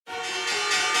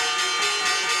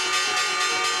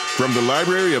From the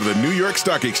library of the New York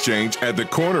Stock Exchange at the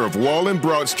corner of Wall and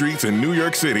Broad Streets in New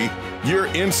York City, you're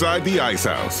inside the Ice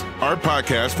House, our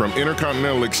podcast from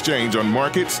Intercontinental Exchange on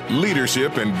markets,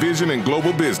 leadership, and vision in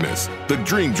global business. The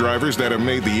dream drivers that have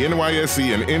made the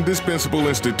NYSE an indispensable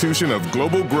institution of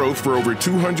global growth for over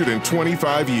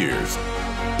 225 years.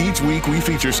 Each week, we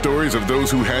feature stories of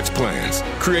those who hatch plans,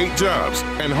 create jobs,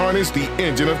 and harness the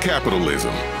engine of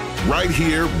capitalism. Right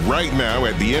here, right now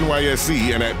at the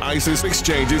NYSE and at ICE's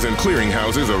exchanges and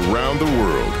clearinghouses around the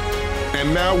world.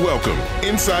 And now welcome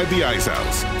inside the Ice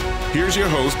House. Here's your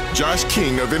host, Josh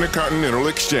King of Intercontinental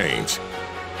Exchange.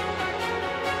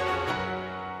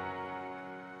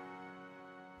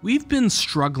 We've been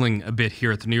struggling a bit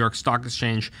here at the New York Stock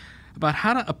Exchange about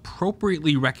how to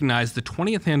appropriately recognize the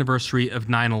 20th anniversary of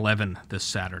 9/11 this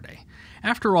Saturday.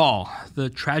 After all,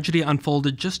 the tragedy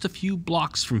unfolded just a few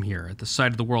blocks from here at the site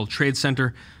of the World Trade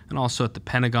Center and also at the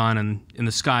Pentagon and in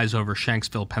the skies over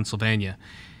Shanksville, Pennsylvania.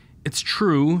 It's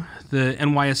true, the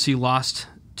NYSE lost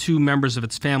two members of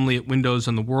its family at Windows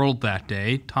on the World that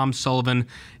day, Tom Sullivan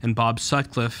and Bob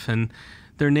Sutcliffe, and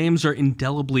their names are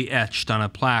indelibly etched on a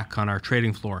plaque on our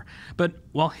trading floor. But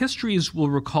while histories will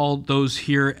recall those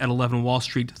here at 11 Wall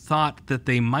Street thought that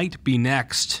they might be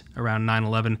next around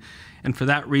 9/11, and for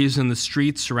that reason the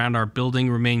streets around our building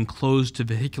remain closed to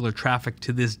vehicular traffic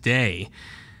to this day,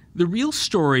 the real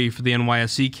story for the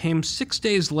NYSE came 6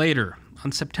 days later,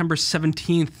 on September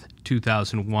 17th,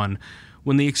 2001,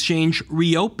 when the exchange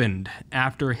reopened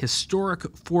after a historic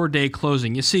 4-day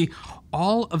closing. You see,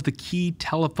 all of the key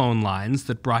telephone lines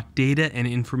that brought data and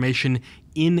information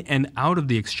in and out of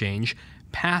the exchange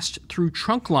passed through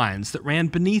trunk lines that ran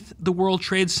beneath the World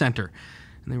Trade Center,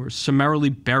 and they were summarily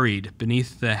buried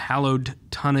beneath the hallowed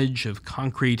tonnage of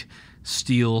concrete,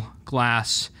 steel,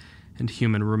 glass, and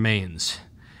human remains.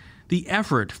 The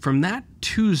effort from that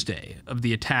Tuesday of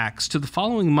the attacks to the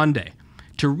following Monday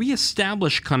to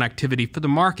reestablish connectivity for the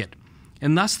market,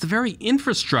 and thus the very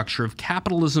infrastructure of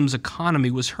capitalism's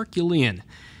economy, was Herculean.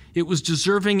 It was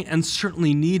deserving and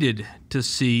certainly needed to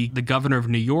see the governor of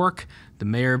New York, the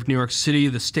mayor of New York City,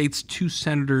 the state's 2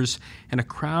 senators, and a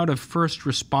crowd of first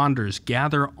responders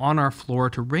gather on our floor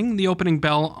to ring the opening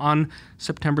bell on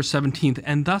September 17th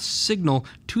and thus signal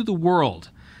to the world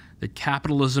that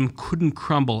capitalism couldn't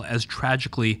crumble as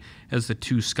tragically as the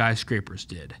 2 skyscrapers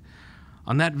did.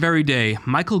 On that very day,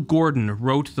 Michael Gordon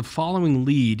wrote the following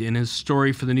lead in his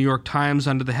story for the New York Times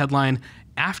under the headline,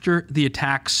 "After the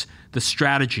Attacks, the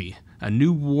Strategy, a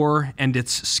New War and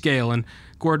Its Scale." And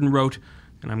Gordon wrote,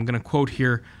 and I'm going to quote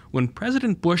here, "When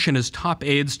President Bush and his top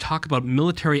aides talk about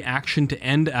military action to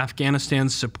end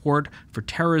Afghanistan's support for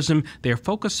terrorism, they are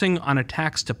focusing on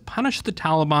attacks to punish the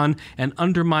Taliban and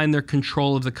undermine their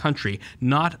control of the country,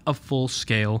 not a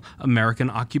full-scale American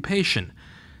occupation."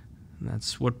 And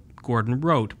that's what Gordon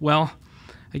wrote. Well,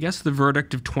 I guess the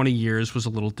verdict of 20 years was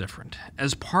a little different.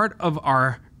 As part of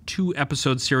our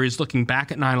 2-episode series looking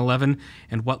back at 9/11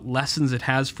 and what lessons it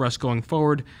has for us going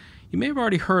forward, you may have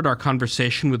already heard our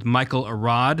conversation with Michael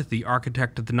Arad, the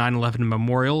architect of the 9/11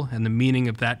 Memorial and the meaning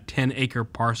of that 10-acre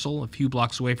parcel a few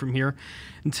blocks away from here.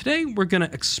 And today we're going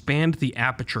to expand the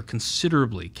aperture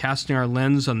considerably, casting our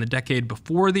lens on the decade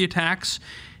before the attacks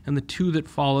and the 2 that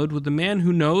followed, with the man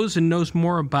who knows and knows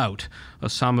more about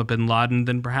Osama bin Laden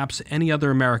than perhaps any other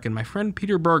American, my friend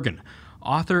Peter Bergen,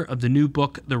 author of the new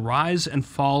book, The Rise and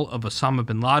Fall of Osama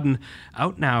bin Laden,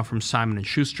 out now from Simon &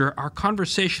 Schuster. Our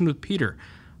conversation with Peter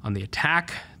on the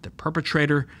attack, the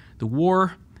perpetrator, the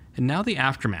war, and now the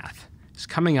aftermath is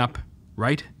coming up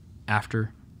right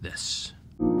after this.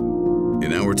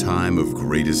 In our time of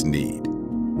greatest need,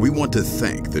 we want to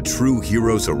thank the true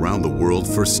heroes around the world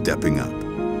for stepping up,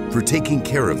 for taking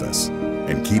care of us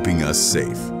and keeping us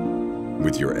safe.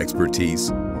 With your expertise,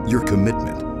 your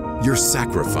commitment, your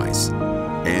sacrifice,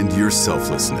 and your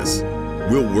selflessness,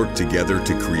 we'll work together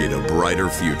to create a brighter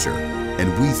future. And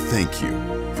we thank you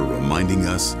for reminding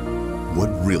us what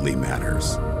really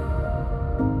matters.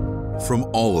 From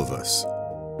all of us,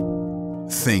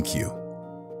 thank you.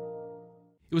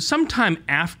 It was sometime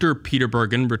after Peter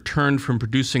Bergen returned from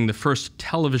producing the first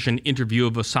television interview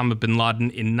of Osama bin Laden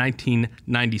in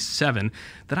 1997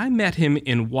 that I met him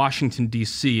in Washington,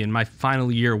 D.C. in my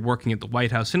final year working at the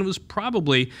White House. And it was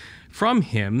probably from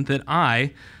him that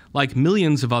I, like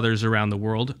millions of others around the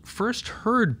world, first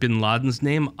heard bin Laden's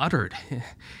name uttered.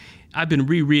 I've been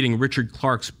rereading Richard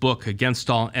Clarke's book, Against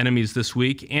All Enemies, this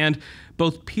week, and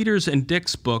both Peter's and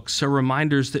Dick's books are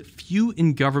reminders that few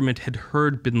in government had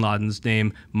heard bin Laden's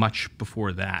name much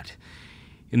before that.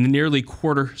 In the nearly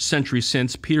quarter century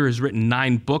since, Peter has written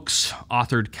 9 books,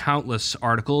 authored countless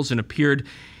articles, and appeared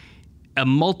a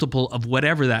multiple of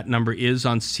whatever that number is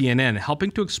on CNN,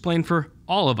 helping to explain for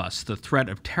all of us the threat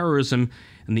of terrorism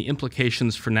and the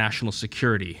implications for national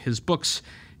security. His books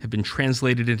have been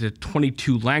translated into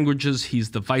 22 languages.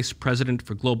 He's the Vice President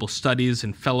for Global Studies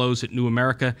and Fellows at New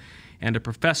America and a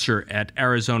professor at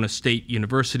Arizona State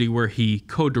University, where he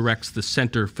co-directs the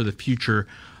Center for the Future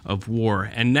of War.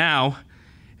 And now,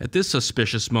 at this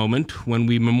auspicious moment, when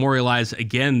we memorialize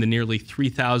again the nearly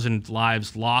 3,000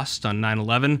 lives lost on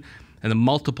 9/11 and the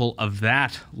multiple of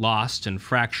that lost and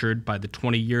fractured by the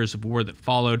 20 years of war that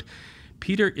followed,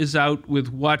 Peter is out with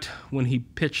what, when he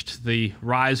pitched the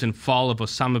rise and fall of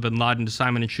Osama bin Laden to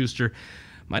Simon & Schuster,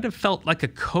 might have felt like a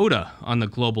coda on the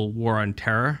global war on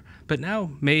terror, but now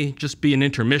may just be an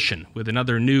intermission with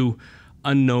another new,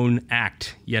 unknown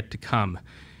act yet to come.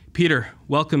 Peter,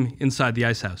 welcome inside the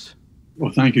Ice House.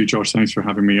 Well, thank you, Josh. Thanks for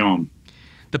having me on.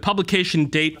 The publication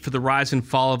date for the rise and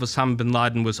fall of Osama bin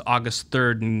Laden was August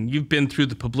 3rd, and you've been through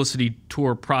the publicity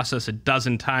tour process a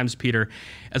dozen times, Peter.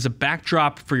 As a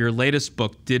backdrop for your latest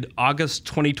book, did August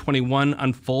 2021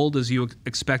 unfold as you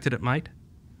expected it might?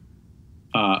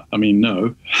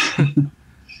 No.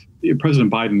 President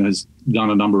Biden has done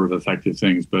a number of effective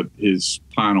things, but his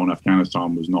plan on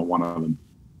Afghanistan was not one of them.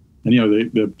 And,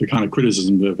 the kind of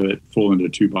criticism of it fall into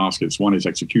two baskets. One is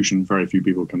execution. Very few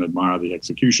people can admire the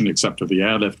execution, except for the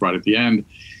airlift right at the end.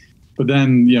 But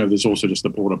then, there's also just the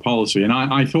border policy. And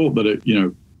I thought that,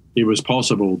 it was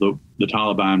possible that the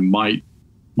Taliban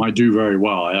might do very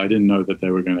well. I didn't know that they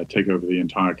were going to take over the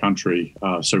entire country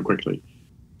so quickly.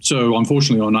 So,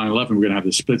 unfortunately, on 9/11, we're going to have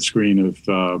the split screen of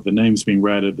the names being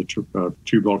read at the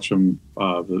two blocks from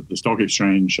the stock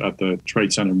exchange at the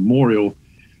Trade Center Memorial,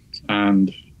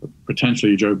 and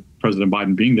potentially President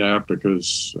Biden being there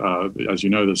because, as you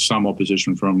know, there's some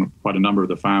opposition from quite a number of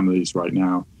the families right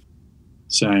now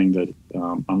saying that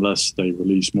unless they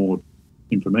release more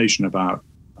information about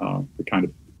the kind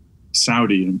of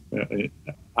Saudi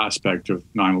aspect of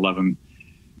 9/11,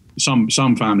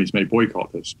 some families may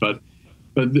boycott this. But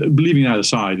leaving that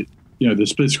aside, the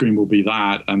split screen will be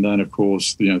that. And then, of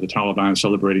course, the Taliban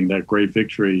celebrating their great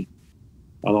victory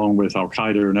along with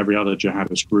Al-Qaeda and every other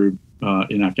jihadist group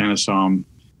in Afghanistan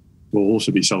will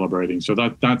also be celebrating. So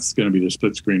that's going to be the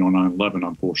split screen on 9/11,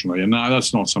 unfortunately. And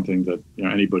that's not something that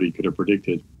anybody could have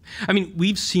predicted. I mean,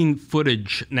 we've seen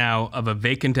footage now of a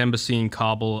vacant embassy in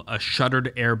Kabul, a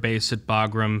shuttered air base at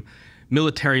Bagram,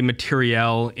 military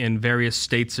materiel in various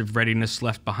states of readiness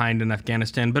left behind in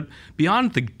Afghanistan. But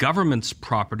beyond the government's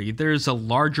property, there's a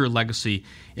larger legacy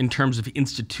in terms of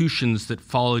institutions that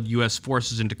followed U.S.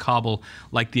 forces into Kabul,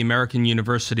 like the American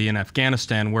University in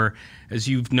Afghanistan, where, as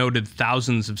you've noted,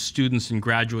 thousands of students and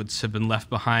graduates have been left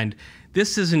behind.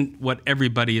 This isn't what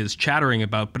everybody is chattering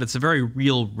about, but it's a very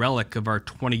real relic of our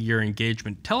 20-year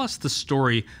engagement. Tell us the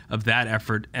story of that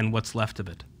effort and what's left of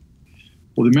it.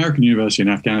 Well, the American University in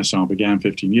Afghanistan began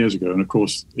 15 years ago. And of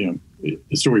course, the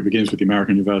story begins with the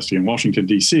American University in Washington,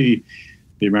 D.C.,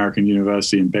 the American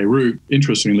University in Beirut.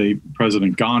 Interestingly,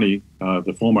 President Ghani,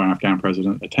 the former Afghan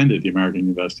president, attended the American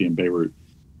University in Beirut.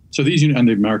 So and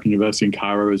the American University in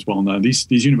Cairo is well known. These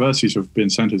universities have been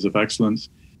centers of excellence.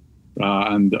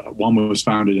 And one was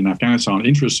founded in Afghanistan.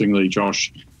 Interestingly,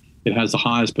 Josh, it has the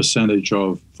highest percentage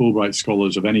of Fulbright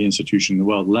scholars of any institution in the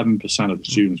world. 11% of the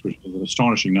students, which is an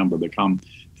astonishing number, become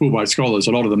Fulbright scholars.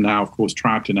 A lot of them now, of course,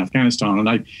 trapped in Afghanistan.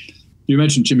 And you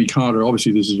mentioned Jimmy Carter.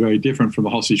 Obviously, this is very different from the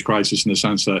hostage crisis in the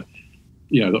sense that,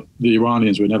 the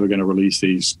Iranians were never going to release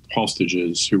these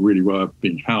hostages who really were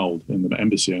being held in the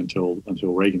embassy until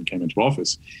Reagan came into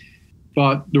office.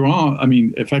 But there are,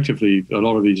 effectively, a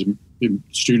lot of these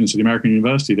students at the American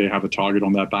University, they have a target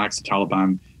on their backs. The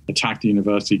Taliban attacked the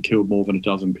university, killed more than a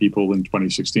dozen people in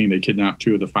 2016. They kidnapped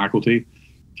 2 of the faculty,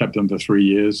 kept them for 3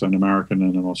 years, an American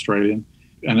and an Australian.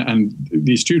 And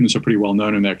these students are pretty well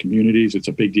known in their communities. It's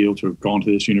a big deal to have gone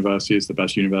to this university. It's the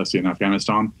best university in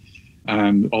Afghanistan.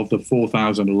 And of the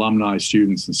 4,000 alumni,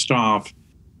 students, and staff,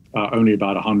 only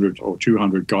about 100 or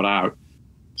 200 got out.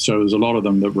 So there's a lot of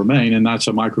them that remain. And that's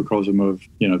a microcosm of,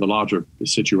 the larger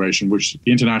situation, which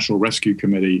the International Rescue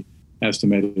Committee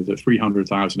estimated that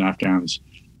 300,000 Afghans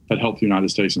had helped the United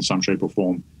States in some shape or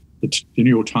form. The New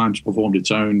York Times performed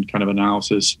its own kind of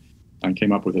analysis and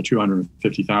came up with a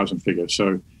 250,000 figure.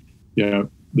 So, the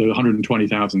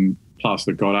 120,000 plus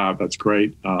that got out, that's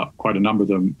great. Quite a number of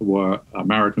them were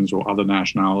Americans or other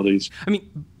nationalities.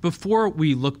 Before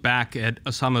we look back at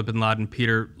Osama bin Laden,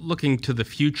 Peter, looking to the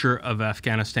future of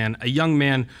Afghanistan, a young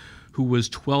man who was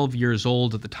 12 years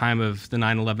old at the time of the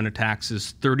 9/11 attacks,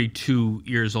 is 32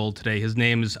 years old today. His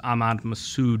name is Ahmad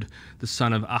Massoud, the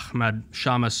son of Ahmad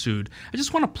Shah Massoud. I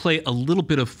just want to play a little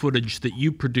bit of footage that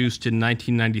you produced in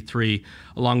 1993,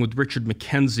 along with Richard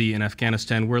McKenzie in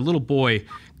Afghanistan, where a little boy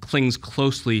clings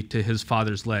closely to his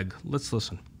father's leg. Let's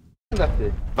listen.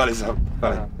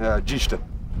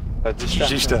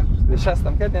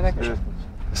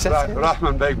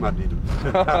 Rahman Beg Madinum.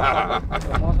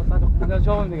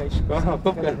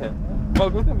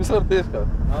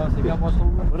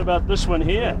 What about this one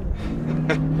here?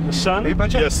 The son?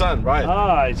 Your son, right.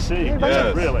 Ah, I see.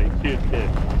 Yes. Really cute kid.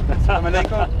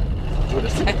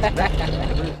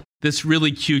 This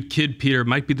really cute kid, Peter,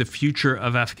 might be the future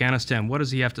of Afghanistan. What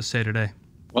does he have to say today?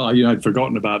 Well, I'd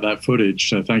forgotten about that footage,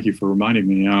 so thank you for reminding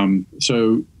me.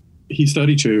 So he's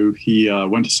 32. He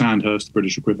went to Sandhurst, the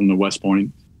British equivalent of West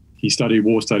Point. He studied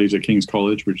war studies at King's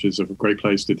College, which is a great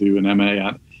place to do an MA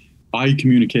at. I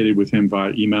communicated with him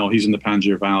via email. He's in the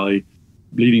Panjshir Valley,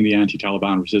 leading the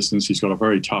anti-Taliban resistance. He's got a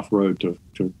very tough road to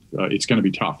it's going to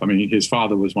be tough. I mean, his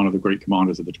father was one of the great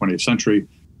commanders of the 20th century,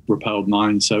 repelled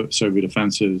 9 Soviet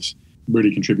offensives,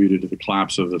 really contributed to the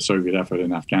collapse of the Soviet effort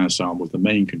in Afghanistan, was the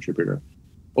main contributor.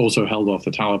 Also held off the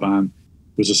Taliban,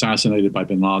 was assassinated by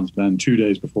bin Laden's men 2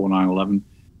 days before 9/11,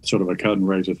 sort of a curtain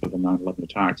raiser for the 9/11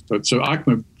 attacks. But so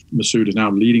Ahmad Massoud is now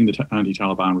leading the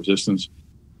anti-Taliban resistance.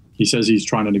 He says he's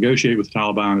trying to negotiate with the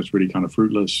Taliban. It's really kind of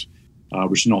fruitless,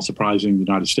 which is not surprising. The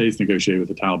United States negotiated with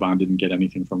the Taliban, didn't get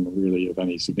anything from them really of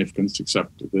any significance,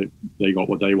 except that they got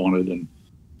what they wanted and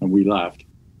we left.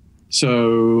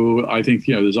 So I think,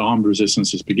 this armed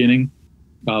resistance is beginning.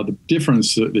 The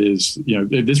difference is,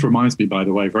 this reminds me, by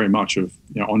the way, very much of,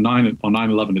 on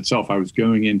 9/11 itself, I was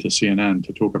going into CNN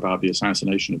to talk about the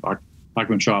assassination of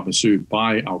Ahmad Shah Massoud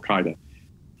by al-Qaeda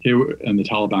here and the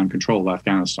Taliban control of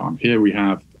Afghanistan. Here we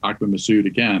have Ahmad Massoud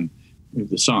again,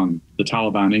 the son, the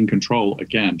Taliban in control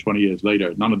again, 20 years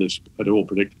later. None of this at all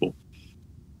predictable.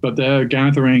 But they're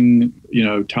gathering,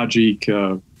 Tajik,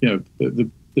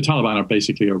 the Taliban are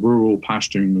basically a rural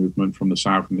Pashtun movement from the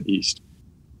south and the east.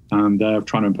 And they're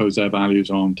trying to impose their values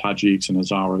on Tajiks and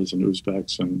Hazaras and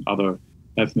Uzbeks and other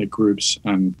ethnic groups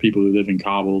and people who live in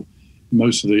Kabul.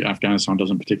 Most of Afghanistan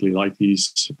doesn't particularly like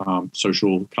these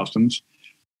social customs.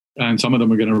 And some of them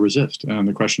are going to resist. And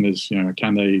the question is,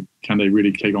 can they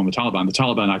really take on the Taliban? The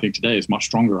Taliban, I think, today is much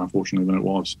stronger, unfortunately, than it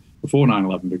was before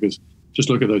 9/11, because just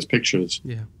look at those pictures.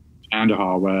 Yeah.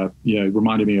 Kandahar, where, it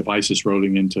reminded me of ISIS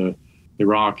rolling into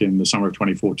Iraq in the summer of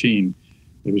 2014.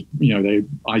 It was,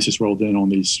 ISIS rolled in on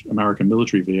these American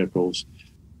military vehicles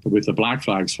with the black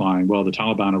flags flying. Well, the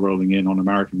Taliban are rolling in on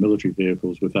American military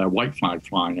vehicles with their white flag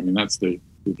flying. I mean, that's the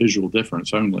visual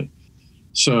difference only.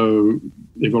 So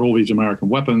they've got all these American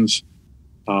weapons.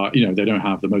 They don't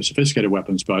have the most sophisticated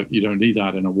weapons, but you don't need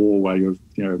that in a war where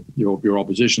your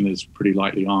opposition is pretty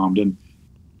lightly armed. And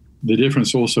the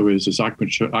difference also is Ahmad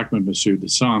Massoud, the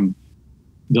son,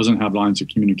 doesn't have lines of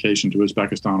communication to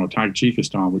Uzbekistan or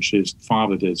Tajikistan, which his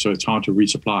father did. So it's hard to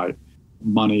resupply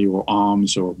money or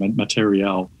arms or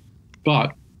materiel.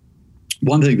 But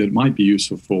one thing that might be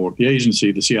useful for the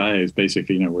agency, the CIA, is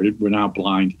basically, we're now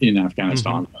blind in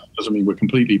Afghanistan. Mm-hmm. Doesn't mean we're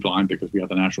completely blind because we have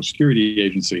the National Security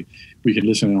Agency. We can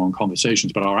listen in on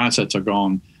conversations, but our assets are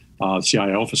gone.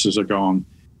 CIA officers are gone.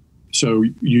 So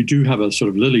you do have a sort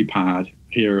of lily pad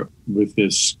here with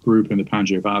this group in the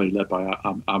Panjshir Valley led by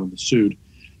Ahmad Massoud,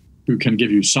 who can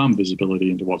give you some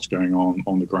visibility into what's going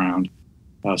on the ground.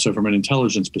 So from an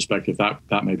intelligence perspective,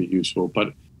 that may be useful.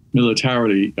 But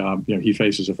militarily, he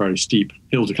faces a very steep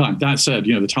hill to climb. That said,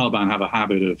 the Taliban have a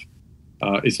habit of,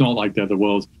 it's not like they're the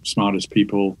world's smartest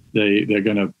people. They're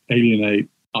going to alienate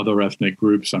other ethnic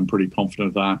groups. I'm pretty confident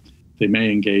of that. They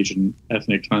may engage in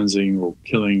ethnic cleansing or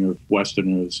killing of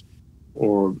Westerners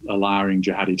or allowing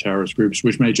jihadi terrorist groups,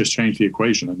 which may just change the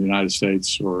equation. And the United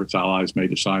States or its allies may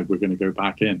decide we're going to go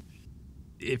back in.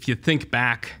 If you think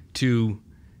back to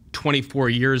 24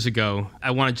 years ago,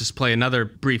 I want to just play another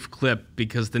brief clip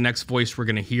because the next voice we're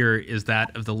going to hear is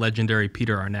that of the legendary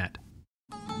Peter Arnett.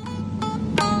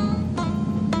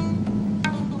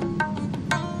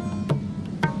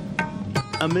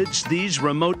 Amidst these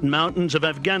remote mountains of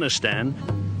Afghanistan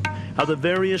are the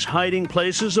various hiding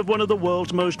places of one of the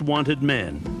world's most wanted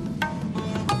men,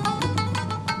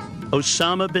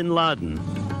 Osama bin Laden.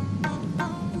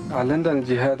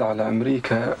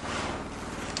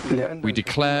 We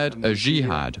declared a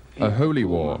jihad, a holy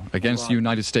war against the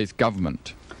United States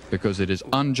government because it is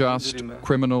unjust,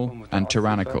 criminal, and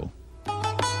tyrannical.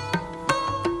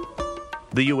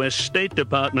 The U.S. State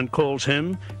Department calls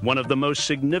him one of the most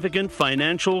significant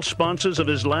financial sponsors of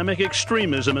Islamic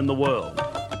extremism in the world.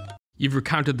 You've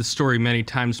recounted the story many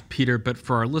times, Peter, but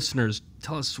for our listeners,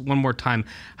 tell us one more time,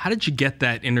 how did you get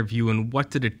that interview and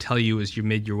what did it tell you as you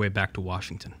made your way back to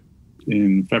Washington?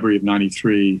 In February of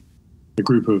 93, a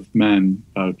group of men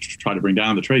tried to bring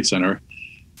down the Trade Center.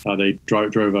 They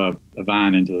drove a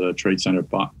van into the Trade Center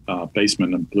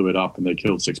basement and blew it up, and they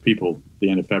killed 6 people at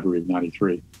the end of February of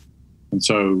 93. And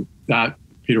so that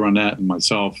Peter Arnett and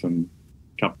myself and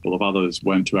a couple of others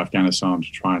went to Afghanistan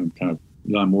to try and kind of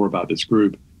learn more about this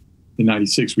group. In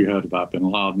 96, we heard about bin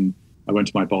Laden. I went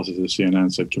to my bosses at CNN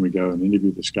and said, can we go and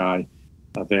interview this guy?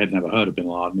 They had never heard of bin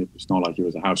Laden. It was not like he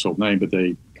was a household name, but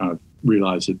they kind of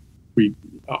realized that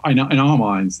in our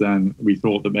minds then, we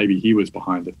thought that maybe he was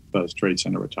behind the first Trade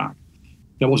Center attack.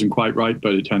 That wasn't quite right,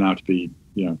 but it turned out to be,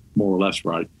 more or less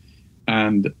right.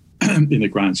 And in the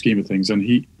grand scheme of things. And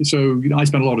I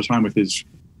spent a lot of time with his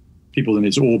people in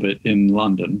his orbit in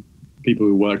London, people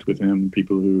who worked with him,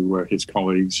 people who were his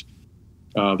colleagues.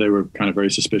 They were kind of very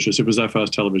suspicious. It was their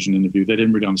first television interview. They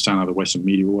didn't really understand how the Western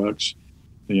media works.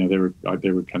 They were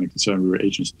kind of concerned we were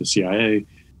agents of the CIA.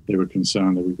 They were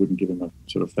concerned that we wouldn't give him a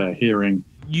sort of fair hearing.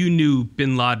 You knew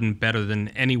bin Laden better than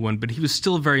anyone, but he was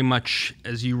still very much,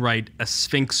 as you write, a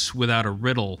sphinx without a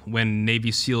riddle when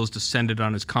Navy SEALs descended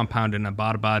on his compound in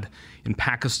Abbottabad in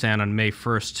Pakistan on May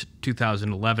 1st,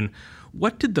 2011.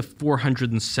 What did the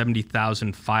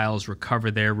 470,000 files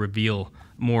recover there reveal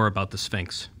more about the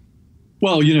Sphinx?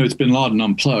 Well, it's bin Laden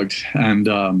unplugged, and,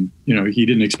 he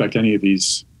didn't expect any of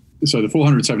these. So the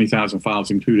 470,000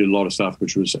 files included a lot of stuff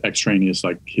which was extraneous,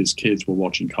 like his kids were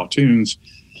watching cartoons.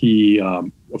 He,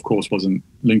 of course, wasn't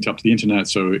linked up to the internet,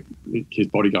 so his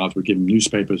bodyguards were giving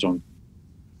newspapers on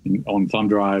thumb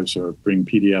drives or bring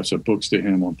PDFs of books to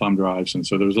him on thumb drives. And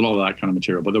so there was a lot of that kind of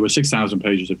material. But there were 6,000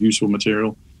 pages of useful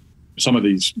material. Some of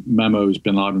these memos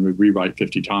bin Laden would rewrite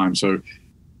 50 times. So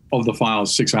of the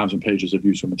files, 6,000 pages of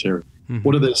useful material. Mm-hmm.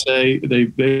 What did they say?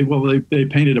 They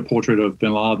painted a portrait of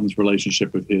bin Laden's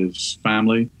relationship with his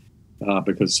family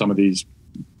because some of these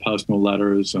personal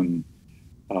letters and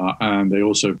they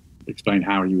also explained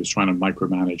how he was trying to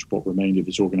micromanage what remained of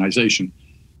his organization.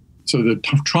 So the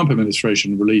Trump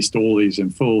administration released all these in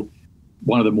full.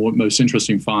 One of the most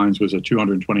interesting finds was a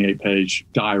 228-page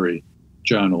diary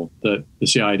journal that the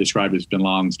CIA described as bin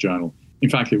Laden's journal. In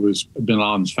fact, it was bin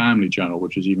Laden's family journal,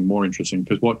 which is even more interesting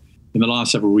because in the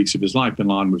last several weeks of his life, bin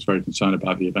Laden was very concerned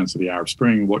about the events of the Arab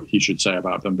Spring, what he should say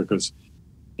about them, because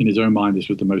in his own mind, this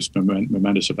was the most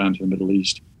momentous event in the Middle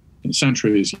East in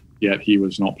centuries, yet he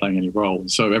was not playing any role.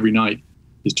 And so every night,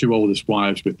 his 2 oldest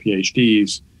wives with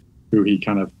PhDs, who he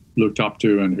kind of looked up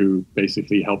to and who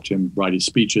basically helped him write his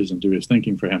speeches and do his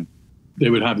thinking for him, they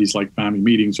would have these like family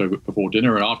meetings before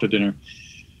dinner and after dinner,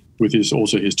 with his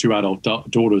 2 adult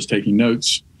daughters taking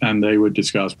notes, and they would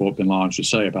discuss what bin Laden should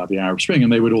say about the Arab Spring.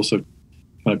 And they would also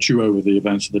kind of chew over the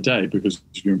events of the day because,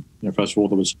 first of all,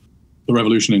 there was the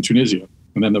revolution in Tunisia,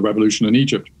 and then the revolution in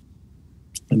Egypt,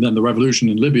 and then the revolution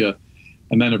in Libya,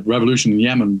 and then a revolution in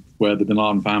Yemen where the bin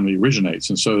Laden family originates.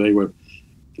 And so they were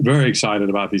very excited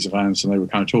about these events, and they were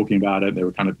kind of talking about it. They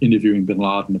were kind of interviewing bin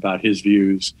Laden about his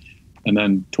views, and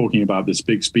then talking about this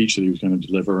big speech that he was going to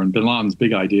deliver. And bin Laden's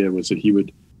big idea was that he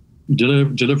would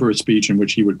deliver a speech in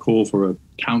which he would call for a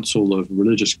council of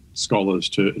religious scholars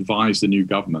to advise the new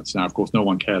governments. Now, of course, no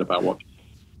one cared about what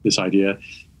this idea,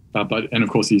 and of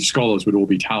course, these scholars would all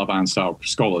be Taliban-style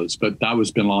scholars. But that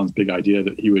was bin Laden's big idea,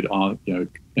 that he would,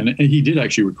 and he did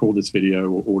actually record this video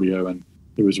or audio, and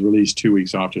it was released 2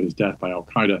 weeks after his death by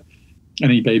Al-Qaeda.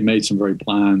 And he made some very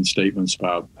bland statements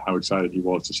about how excited he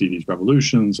was to see these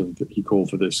revolutions, and that he called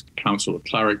for this council of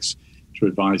clerics to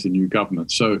advise the new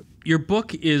government. So your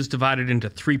book is divided into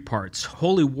 3 parts: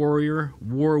 Holy Warrior,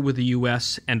 War with the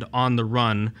U.S., and On the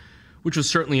Run, which was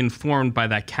certainly informed by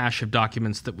that cache of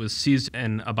documents that was seized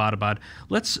in Abbottabad.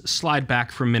 Let's slide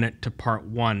back for a minute to part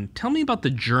 1. Tell me about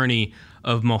the journey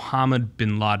of Mohammed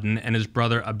bin Laden and his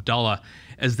brother Abdullah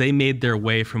as they made their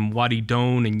way from Wadi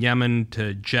Doan in Yemen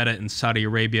to Jeddah in Saudi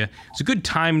Arabia. It's a good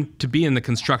time to be in the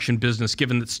construction business,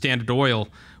 given that Standard Oil,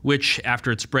 which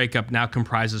after its breakup now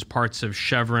comprises parts of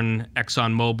Chevron,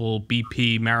 ExxonMobil,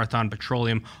 BP, Marathon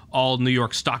Petroleum, all New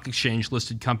York Stock Exchange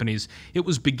listed companies, it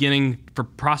was beginning for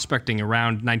prospecting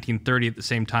around 1930 at the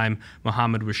same time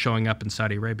Mohammed was showing up in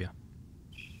Saudi Arabia.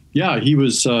 Yeah, he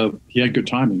had good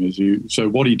timing. So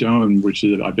Wadi Doan, which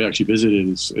I've actually visited,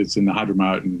 it's in the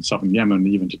Hadramaut in southern Yemen.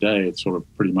 Even today, it's sort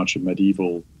of pretty much a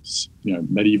medieval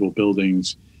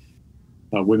buildings.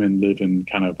 Women live in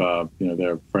kind of,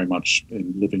 they're very much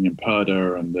living in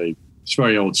purdah, and it's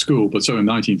very old school. But so in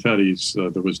the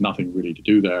 1930s, there was nothing really to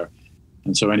do there.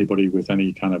 And so anybody with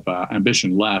any kind of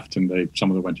ambition left, and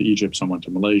some of them went to Egypt, some went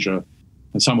to Malaysia.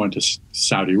 and some went to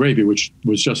Saudi Arabia, which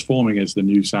was just forming as the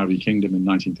new Saudi kingdom in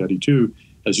 1932.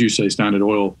 As you say, Standard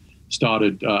Oil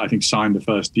started, I think, signed the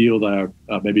first deal there,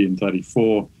 maybe in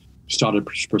 34, started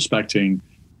prospecting,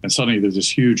 and suddenly there's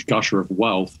this huge gusher of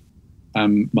wealth.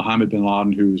 And Mohammed bin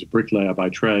Laden, who was a bricklayer by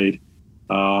trade,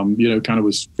 kind of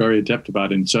was very adept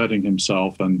about inserting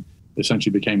himself and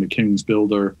essentially became the king's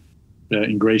builder,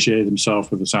 ingratiated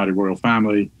himself with the Saudi royal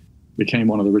family, became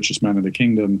one of the richest men in the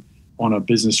kingdom. On a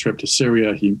business trip to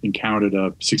Syria, he encountered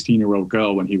a 16-year-old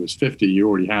girl when he was 50. He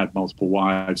already had multiple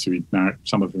wives, who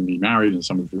some of whom he married and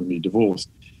some of whom he divorced.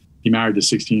 He married the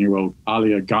 16-year-old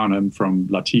Alia Ghanem from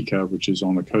Latika, which is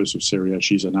on the coast of Syria.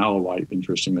 She's an Alawite,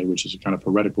 interestingly, which is a kind of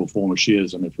heretical form of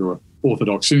Shiism if you're an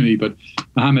Orthodox Sunni. But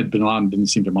Mohammed bin Laden didn't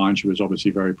seem to mind. She was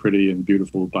obviously very pretty and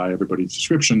beautiful by everybody's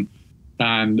description.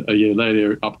 And a year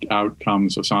later, out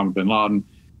comes Osama bin Laden.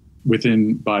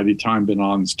 By the time bin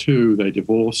Laden's 2, they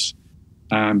divorce.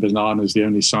 And bin Laden is the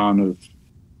only son of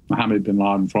Mohammed bin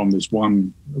Laden from this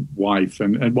one wife.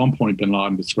 And at one point, bin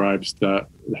Laden describes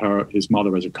his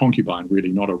mother as a concubine, really,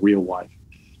 not a real wife.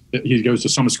 He goes to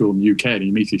summer school in the UK and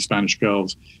he meets these Spanish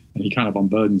girls and he kind of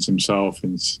unburdens himself.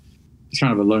 And he's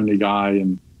kind of a lonely guy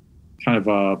and kind of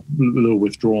a little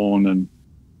withdrawn. And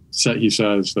he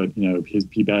says that,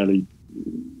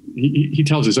 he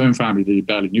tells his own family that he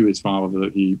barely knew his father,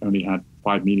 that he only had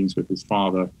 5 meetings with his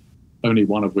father, only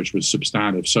one of which was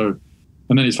substantive.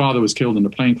 And then his father was killed in a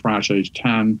plane crash, age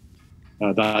 10.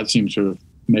 That seems to have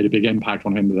made a big impact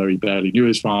on him, though he barely knew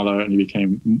his father, and he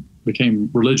became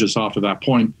religious after that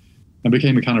point, and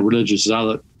became a kind of religious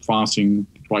zealot, fasting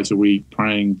twice a week,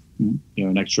 praying,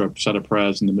 an extra set of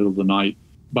prayers in the middle of the night.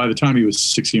 By the time he was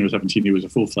 16 or 17, he was a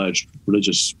full-fledged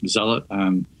religious zealot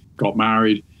and got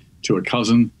married to a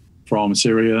cousin from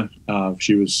Syria.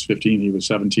 She was 15, he was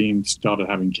 17, started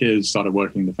having kids, started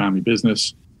working in the family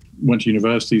business, went to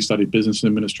university, studied business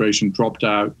administration, dropped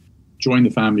out, joined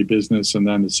the family business, and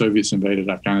then the Soviets invaded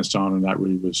Afghanistan, and that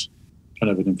really was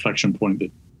kind of an inflection point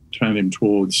that turned him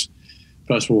towards,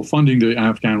 first of all, funding the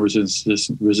Afghan resistance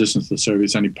to the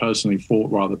Soviets, and he personally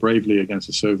fought rather bravely against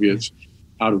the Soviets,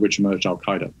 out of which emerged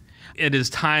al-Qaeda. At his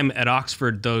time at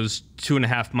Oxford, those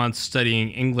 2.5 months studying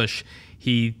English,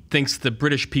 he thinks the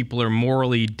British people are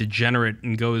morally degenerate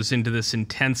and goes into this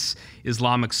intense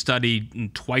Islamic study,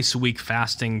 and twice a week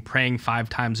fasting, praying 5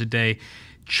 times a day.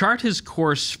 Chart his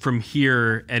course from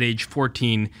here at age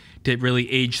 14 to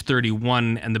really age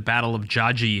 31 and the Battle of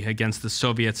Jaji against the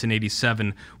Soviets in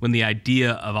 87, when the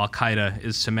idea of al-Qaeda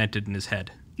is cemented in his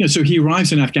head. Yeah, so he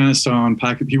arrives in Afghanistan.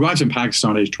 He arrives in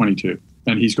Pakistan at age 22,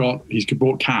 and he's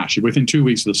bought cash within 2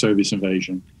 weeks of the Soviet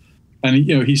invasion. And,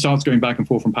 he starts going back and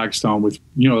forth from Pakistan with,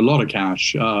 a lot of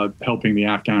cash, helping the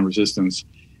Afghan resistance.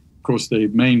 Of course, the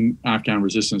main Afghan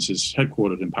resistance is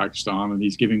headquartered in Pakistan, and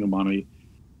he's giving the money.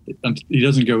 And he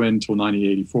doesn't go in until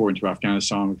 1984 into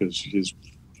Afghanistan because his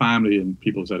family and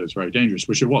people said it's very dangerous,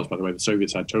 which it was, by the way. The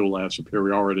Soviets had total air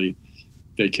superiority.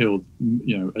 They killed,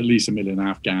 at least 1 million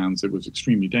Afghans. It was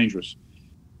extremely dangerous.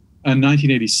 In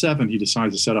 1987, he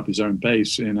decided to set up his own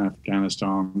base in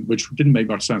Afghanistan, which didn't make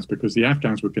much sense because the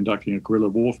Afghans were conducting a guerrilla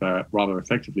warfare rather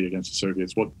effectively against the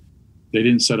Soviets. They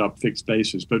didn't set up fixed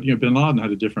bases, but bin Laden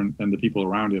had and the people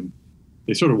around him,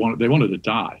 they wanted to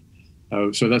die.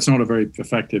 So that's not a very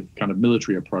effective kind of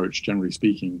military approach, generally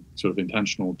speaking, sort of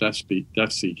intentional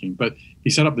death-seeking. But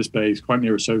he set up this base quite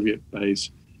near a Soviet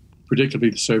base.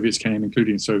 Predictably, the Soviets came,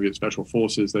 including Soviet special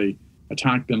forces. They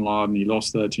attacked bin Laden. He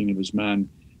lost 13 of his men.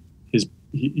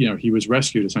 He was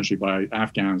rescued essentially by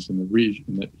Afghans in the region.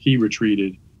 That he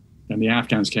retreated, and the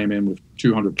Afghans came in with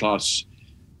 200 plus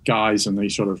guys, and they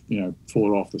sort of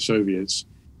fought off the Soviets.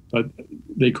 But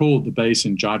they called the base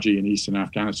in Jaji in eastern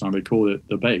Afghanistan, they called it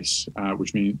the base,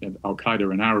 which means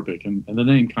al-Qaeda in Arabic, and the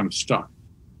name kind of stuck.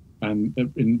 And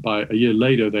by a year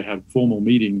later, they had formal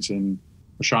meetings in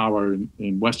Peshawar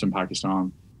in western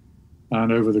Pakistan,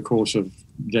 and over the course of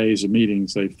days of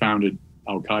meetings, they founded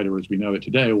al-Qaeda as we know it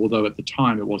today, although at the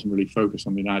time it wasn't really focused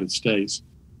on the United States.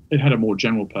 It had a more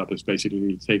general purpose,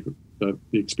 basically, to take the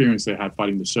experience they had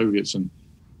fighting the Soviets and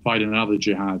fighting other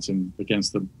jihads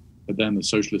against the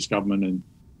socialist government in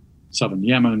southern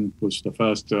Yemen. Was the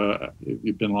first, bin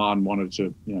Laden wanted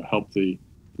to help the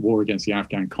war against the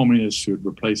Afghan communists who had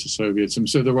replaced the Soviets. And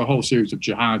so there were a whole series of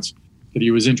jihads that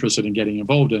he was interested in getting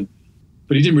involved in,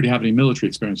 but he didn't really have any military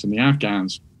experience. And the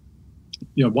Afghans,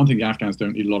 one thing the Afghans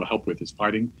don't need a lot of help with is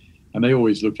fighting. And they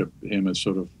always looked at him as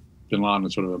bin Laden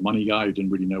as sort of a money guy who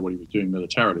didn't really know what he was doing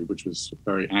militarily, which was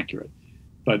very accurate.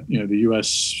 But, the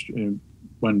U.S.,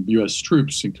 when U.S.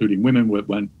 troops, including women,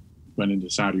 went into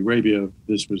Saudi Arabia,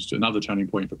 this was another turning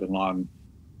point for bin Laden.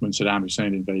 when Saddam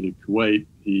Hussein invaded Kuwait,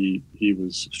 he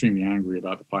was extremely angry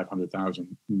about the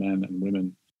 500,000 men and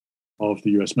women of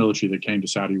the U.S. military that came to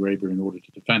Saudi Arabia in order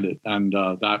to defend it. And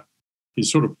that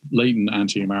is sort of latent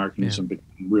anti-Americanism,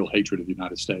 real hatred of the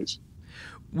United States.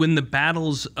 When the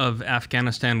battles of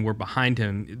Afghanistan were behind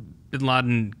him, bin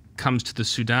Laden comes to the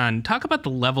Sudan. Talk about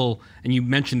the level, and you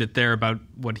mentioned it there about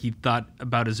what he thought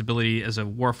about his ability as a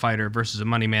warfighter versus a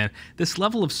money man, this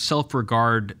level of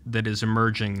self-regard that is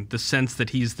emerging, the sense that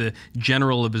he's the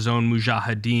general of his own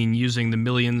mujahideen, using the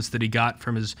millions that he got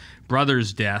from his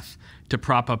brother's death to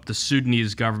prop up the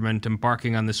Sudanese government,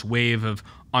 embarking on this wave of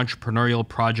entrepreneurial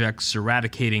projects,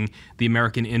 eradicating the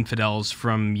American infidels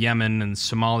from Yemen and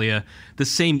Somalia, the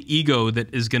same ego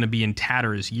that is going to be in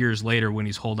tatters years later when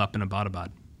he's holed up in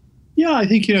Abbottabad. Yeah, I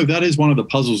think, that is one of the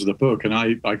puzzles of the book, and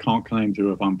I can't claim to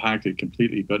have unpacked it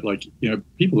completely, but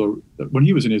when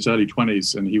he was in his early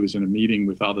 20s and he was in a meeting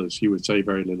with others, he would say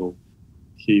very little.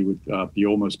 He would be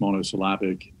almost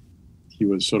monosyllabic. He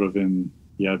was sort of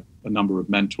he had a number of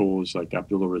mentors like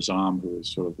Abdullah Razam, who was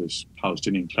sort of this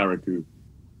Palestinian cleric who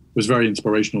was very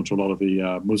inspirational to a lot of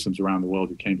the Muslims around the world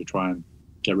who came to try and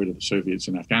get rid of the Soviets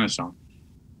in Afghanistan.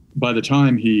 By the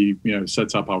time he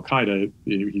sets up Al-Qaeda,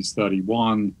 he's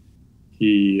 31.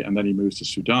 And then he moves to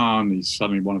Sudan. He's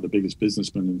suddenly one of the biggest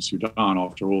businessmen in Sudan.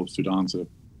 After all, Sudan's an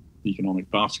economic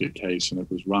basket case, and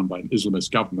it was run by an Islamist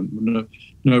government.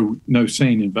 No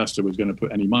sane investor was going to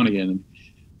put any money in. And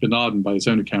bin Laden, by his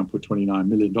own account, put $29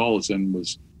 million in,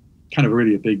 was kind of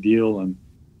really a big deal. And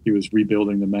he was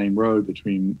rebuilding the main road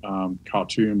between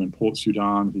Khartoum and Port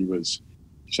Sudan. He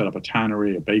set up a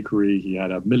tannery, a bakery. He had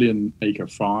a 1 million-acre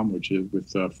farm, which is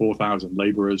with 4,000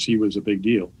 laborers. He was a big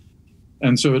deal.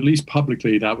 And so at least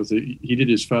publicly, he did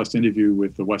his first interview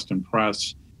with the Western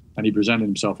press, and he presented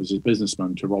himself as a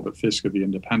businessman to Robert Fisk of The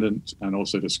Independent and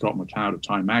also to Scott McCloud of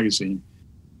Time magazine.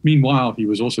 Meanwhile, he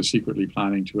was also secretly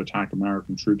planning to attack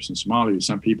American troops in Somalia. He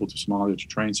sent people to Somalia to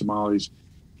train Somalis.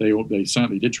 They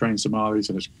certainly did train Somalis,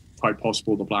 and it's quite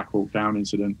possible the Black Hawk Down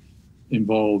incident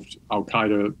involved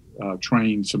Al-Qaeda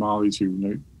trained Somalis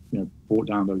who brought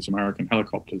down those American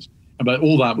helicopters. But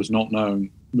all that was not known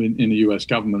in the U.S.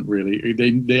 government, really.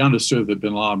 They understood that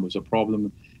bin Laden was a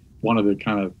problem. One of the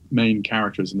kind of main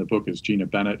characters in the book is Gina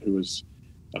Bennett, who was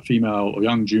a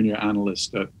young junior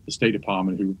analyst at the State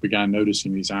Department who began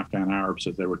noticing these Afghan Arabs,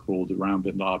 as they were called, around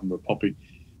bin Laden were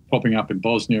popping up in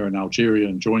Bosnia and Algeria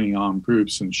and joining armed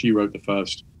groups. And she wrote the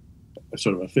first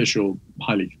sort of official,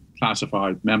 highly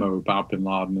classified memo about bin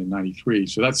Laden in 93.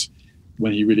 So that's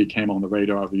when he really came on the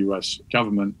radar of the U.S.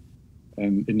 government.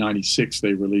 And in 96,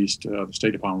 the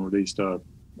State Department released a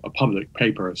public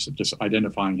paper just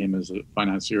identifying him as a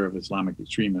financier of Islamic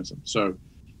extremism. So,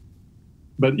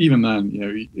 but even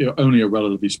then, only a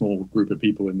relatively small group of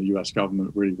people in the U.S.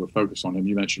 government really were focused on him.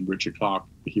 You mentioned Richard Clarke.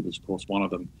 He was, of course, one of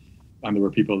them. And there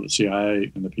were people at the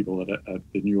CIA and the people at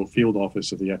the New York field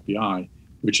office of the FBI,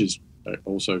 which is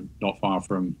also not far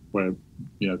from where,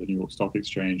 the New York Stock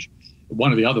Exchange.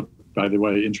 One of the other, by the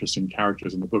way, interesting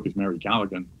characters in the book is Mary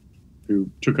Galligan, who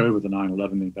took over the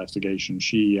 9/11 investigation.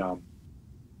 She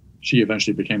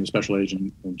eventually became the special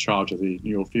agent in charge of the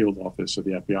New York field office of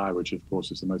the FBI, which of course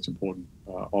is the most important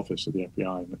office of the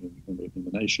FBI in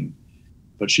the nation.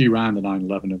 But she ran the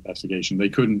 9/11 investigation.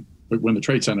 When the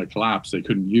Trade Center collapsed, they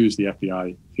couldn't use the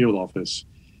FBI field office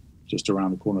just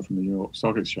around the corner from the New York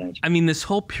Stock Exchange. I mean, this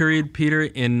whole period, Peter,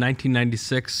 in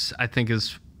 1996, I think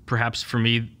is perhaps for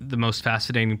me the most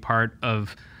fascinating part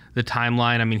of the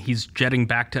timeline. I mean, he's jetting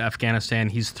back to Afghanistan.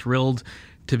 He's thrilled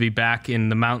to be back in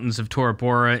the mountains of Tora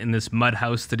Bora in this mud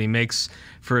house that he makes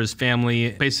for his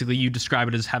family. Basically, you describe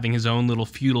it as having his own little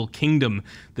feudal kingdom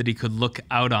that he could look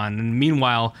out on. And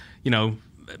meanwhile,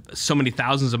 so many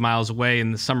thousands of miles away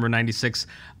in the summer of 96,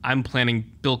 I'm planning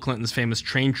Bill Clinton's famous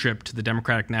train trip to the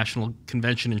Democratic National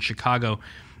Convention in Chicago.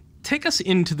 Take us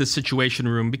into the Situation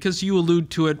Room, because you allude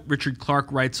to it. Richard Clarke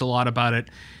writes a lot about it.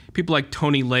 People like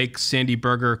Tony Lake, Sandy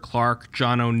Berger, Clarke,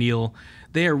 John O'Neill,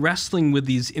 they are wrestling with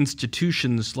these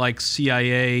institutions like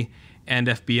CIA and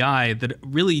FBI that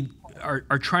really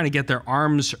are trying to get their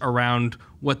arms around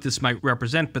what this might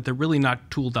represent, but they're really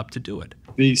not tooled up to do it.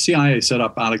 The CIA set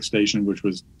up Alex Station, which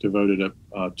was devoted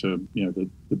to the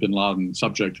bin Laden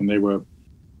subject, and it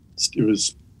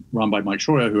was run by Mike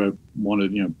Schroyer, who had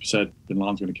said bin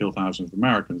Laden's going to kill thousands of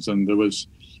Americans, and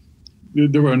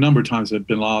there were a number of times that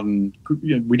bin Laden,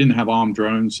 we didn't have armed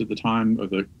drones at the time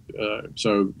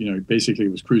so basically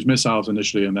it was cruise missiles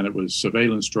initially, and then it was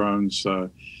surveillance drones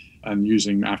and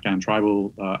using Afghan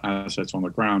tribal assets on the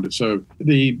ground. So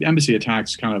the embassy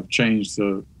attacks kind of changed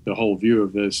the whole view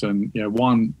of this. And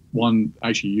one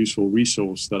actually useful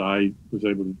resource that I was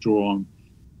able to draw on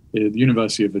The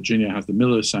University of Virginia has the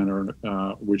Miller Center,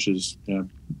 which is,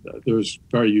 there's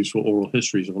very useful oral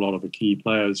histories of a lot of the key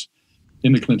players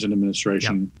in the Clinton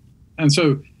administration. Yep. And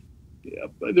so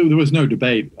there was no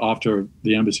debate after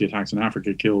the embassy attacks in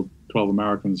Africa killed 12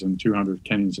 Americans and 200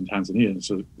 Kenyans and Tanzanians.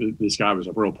 So this guy was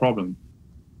a real problem.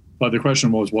 But the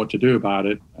question was what to do about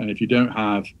it. And if you don't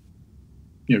have,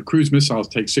 cruise missiles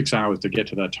take 6 hours to get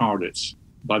to their targets.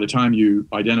 By the time you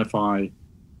identify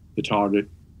the target,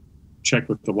 check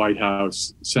with the White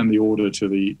House, send the order to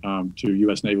the to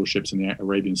U.S. naval ships in the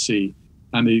Arabian Sea,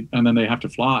 and then they have to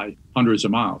fly hundreds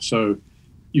of miles. So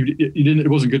it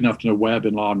wasn't good enough to know where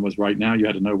bin Laden was right now. You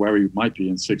had to know where he might be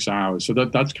in 6 hours. So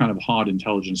that's kind of hard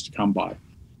intelligence to come by.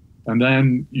 And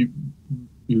then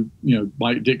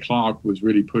Dick Clark was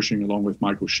really pushing, along with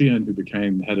Michael Sheehan, who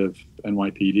became head of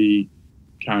NYPD,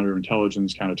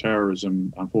 counterintelligence,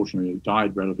 counterterrorism. Unfortunately, he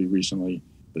died relatively recently.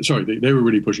 Sorry, they were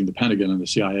really pushing the Pentagon and the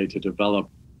CIA to develop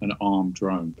an armed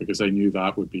drone because they knew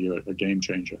that would be a game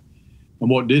changer. And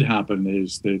what did happen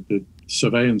is the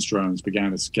surveillance drones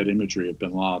began to get imagery of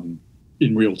bin Laden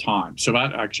in real time. So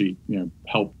that actually,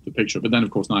 helped the picture. But then, of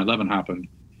course, 9/11 happened.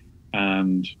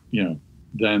 And,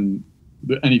 then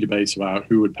any debates about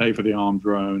who would pay for the armed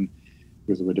drone,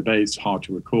 because there were debates, hard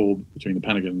to recall, between the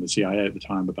Pentagon and the CIA at the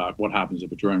time about what happens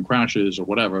if a drone crashes or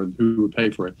whatever, and who would pay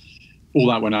for it. All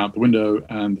that went out the window,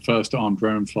 and the first armed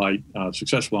drone flight,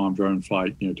 successful armed drone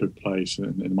flight, took place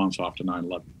in the months after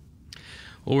 9/11.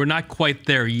 Well, we're not quite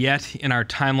there yet in our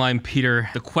timeline, Peter.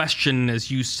 The question,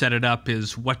 as you set it up,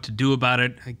 is what to do about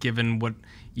it, given what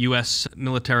U.S.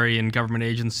 military and government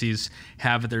agencies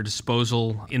have at their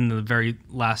disposal in the very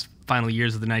final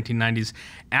years of the 1990s.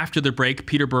 After the break,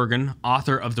 Peter Bergen,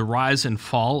 author of The Rise and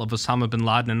Fall of Osama bin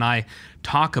Laden, and I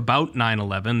talk about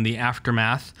 9/11, the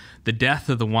aftermath, the death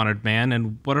of the wanted man,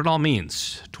 and what it all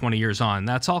means 20 years on.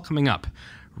 That's all coming up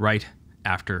right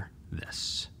after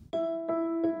this.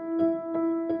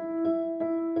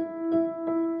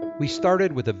 We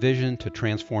started with a vision to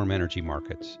transform energy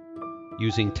markets,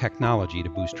 using technology to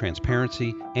boost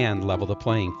transparency and level the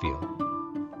playing field.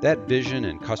 That vision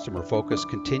and customer focus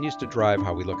continues to drive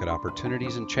how we look at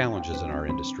opportunities and challenges in our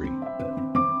industry.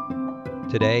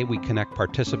 Today, we connect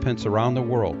participants around the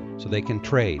world so they can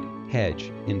trade,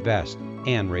 hedge, invest,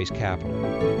 and raise capital.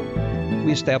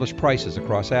 We establish prices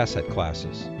across asset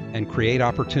classes and create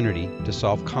opportunity to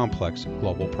solve complex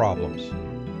global problems.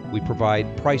 We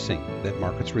provide pricing that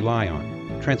markets rely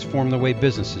on, transform the way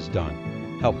business is done,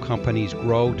 help companies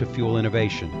grow to fuel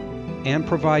innovation, and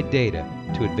provide data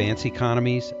to advance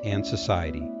economies and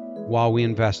society while we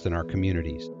invest in our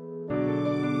communities.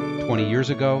 20 years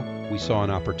ago, we saw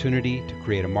an opportunity to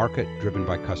create a market driven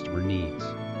by customer needs.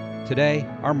 Today,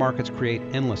 our markets create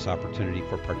endless opportunity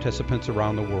for participants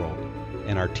around the world,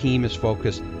 and our team is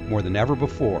focused more than ever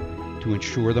before to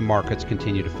ensure the markets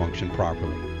continue to function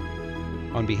properly.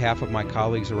 On behalf of my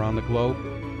colleagues around the globe,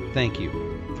 thank you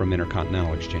from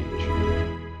Intercontinental Exchange.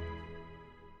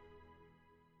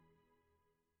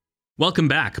 Welcome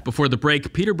back. Before the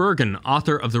break, Peter Bergen,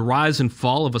 author of The Rise and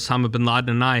Fall of Osama bin Laden,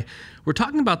 and I were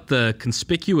talking about the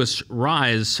conspicuous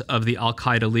rise of the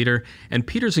al-Qaeda leader and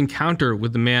Peter's encounter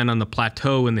with the man on the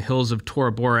plateau in the hills of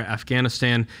Tora Bora,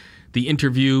 Afghanistan. The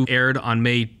interview aired on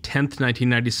May 10th,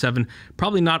 1997,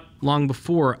 probably not long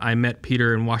before I met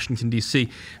Peter in Washington, D.C.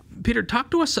 Peter, talk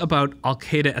to us about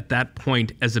al-Qaeda at that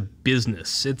point as a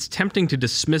business. It's tempting to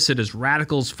dismiss it as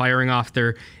radicals firing off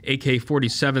their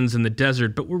AK-47s in the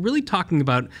desert, but we're really talking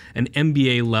about an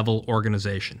MBA-level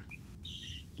organization.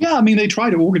 Yeah, I mean, they try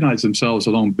to organize themselves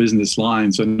along business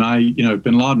lines. And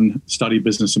bin Laden studied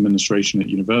business administration at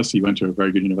university. He went to a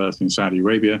very good university in Saudi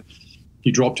Arabia. He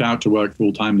dropped out to work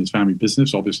full-time in his family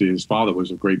business. Obviously, his father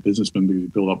was a great businessman who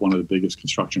built up one of the biggest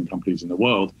construction companies in the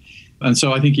world. And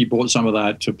so I think he brought some of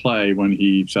that to play when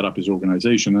he set up his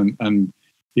organization. And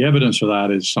the evidence for that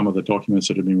is some of the documents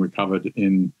that have been recovered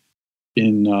in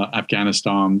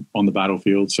Afghanistan on the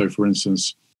battlefield. So, for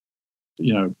instance,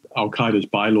 al-Qaeda's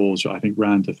bylaws, I think,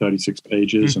 ran to 36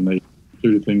 pages, and they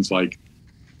included things like,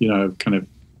 kind of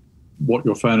what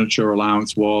your furniture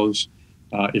allowance was,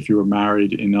 if you were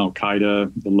married in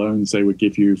al-Qaeda, the loans they would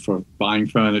give you for buying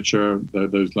furniture,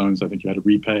 those loans I think you had to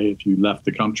repay if you left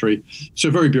the country.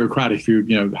 So very bureaucratic.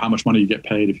 How much money you get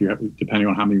paid depending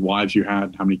on how many wives you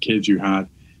had, how many kids you had.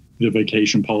 The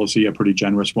vacation policy, a pretty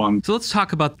generous one. So let's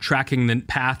talk about tracking the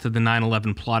path of the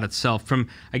 9/11 plot itself, from,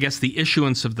 I guess, the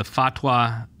issuance of the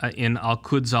fatwa in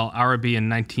Al-Quds Al-Arabi in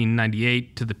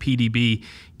 1998 to the PDB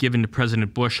given to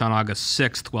President Bush on August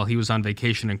 6th while he was on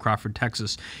vacation in Crawford,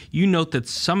 Texas. You note that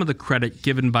some of the credit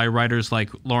given by writers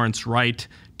like Lawrence Wright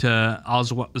to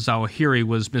al-Zawahiri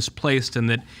was misplaced, and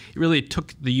that it really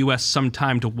took the U.S. some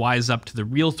time to wise up to the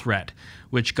real threat,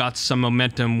 which got some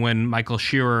momentum when Michael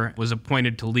Shearer was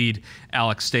appointed to lead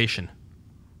Alex Station.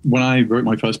 When I wrote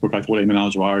my first book, I thought Ayman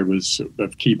al-Zawahiri was a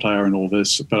key player in all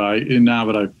this. But now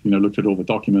that I've looked at all the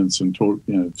documents and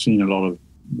seen a lot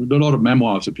of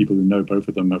memoirs of people who know both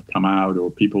of them have come out,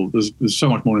 or people, there's so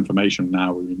much more information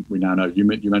now. We now know. You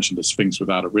mentioned the Sphinx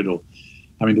without a riddle.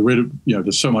 I mean, the riddle.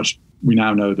 There's so much we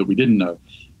now know that we didn't know.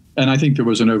 And I think there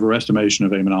was an overestimation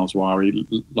of Ayman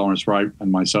al-Zawahiri. Lawrence Wright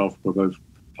and myself were both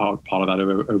part of that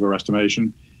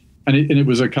overestimation. And it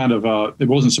was a kind of, it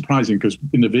wasn't surprising because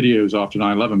in the videos after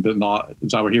 9/11,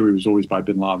 Zawahiri was always by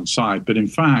bin Laden's side. But in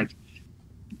fact,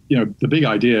 the big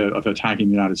idea of attacking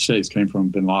the United States came from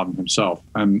bin Laden himself.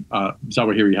 And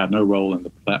Zawahiri had no role in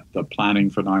the planning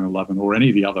for 9/11 or any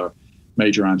of the other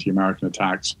major anti-American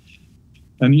attacks.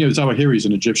 And, Zawahiri is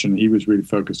an Egyptian. He was really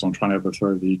focused on trying to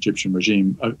overthrow the Egyptian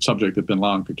regime, a subject that bin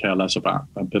Laden could care less about.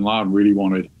 And bin Laden really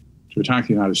wanted to attack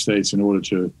the United States in order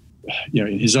to,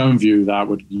 in his own view, that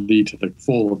would lead to the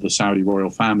fall of the Saudi royal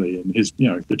family. And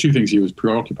the two things he was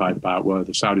preoccupied about were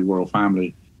the Saudi royal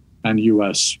family and the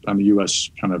U.S.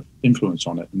 kind of influence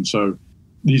on it. And so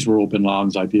these were all bin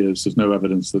Laden's ideas. There's no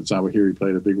evidence that Zawahiri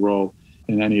played a big role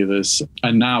in any of this.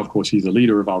 And now, of course, he's a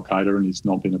leader of al-Qaeda, and he's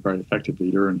not been a very effective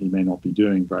leader, and he may not be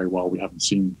doing very well. We haven't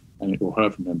seen any or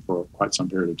heard from him for quite some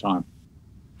period of time.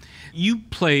 You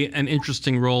play an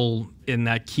interesting role in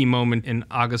that key moment in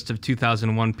August of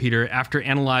 2001, Peter. After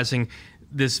analyzing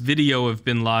this video of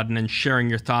bin Laden and sharing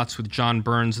your thoughts with John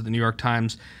Burns of the New York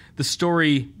Times, the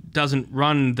story doesn't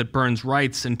run that Burns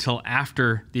writes until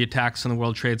after the attacks on the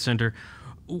World Trade Center.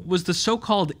 Was the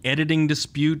so-called editing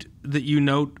dispute that you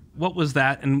note, what was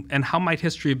that, and how might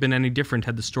history have been any different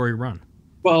had the story run?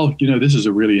 Well, this is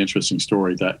a really interesting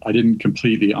story that I didn't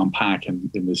completely unpack in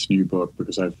this new book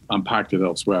because I've unpacked it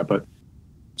elsewhere. But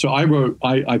so I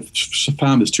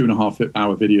found this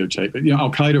 2.5-hour videotape.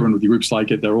 Al-Qaeda and the groups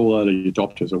like it, they're all early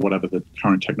adopters of whatever the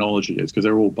current technology is, because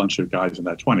they're all a bunch of guys in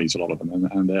their 20s, a lot of them,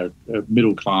 and they're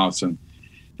middle class. And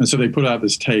so they put out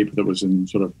this tape that was in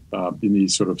in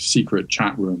these sort of secret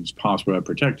chat rooms, password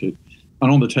protected.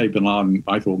 And on the tape, bin Laden,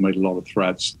 I thought, made a lot of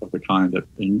threats of the kind that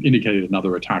indicated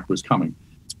another attack was coming.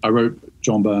 I wrote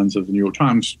John Burns of the New York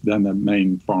Times, then the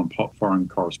main foreign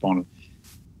correspondent,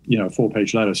 a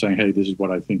 4-page letter saying, hey, this is what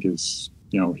I think is,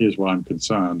 here's why I'm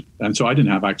concerned. And so I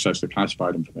didn't have access to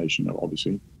classified information,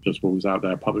 obviously, just what was out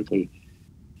there publicly.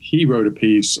 He wrote a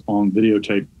piece on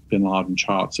videotape bin Laden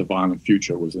charts a violent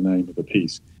future was the name of the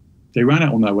piece. They ran it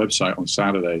on their website on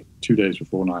Saturday, 2 days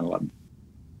before 9/11.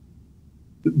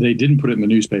 They didn't put it in the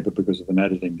newspaper because of an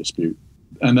editing dispute.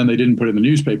 And then they didn't put it in the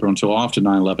newspaper until after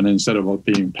 9/11. And instead of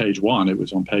being page 1, it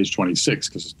was on page 26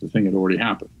 because the thing had already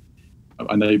happened.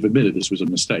 And they've admitted this was a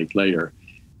mistake later.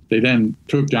 They then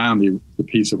took down the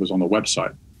piece that was on the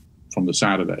website from the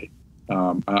Saturday.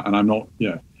 And I'm not,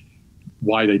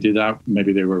 why they did that.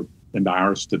 Maybe they were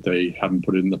embarrassed that they hadn't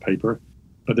put it in the paper,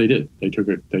 but they did. They took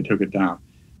it down.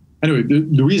 Anyway,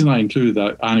 the reason I included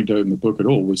that anecdote in the book at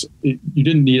all was you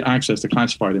didn't need access to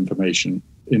classified information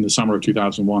in the summer of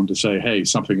 2001 to say, hey,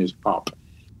 something is up.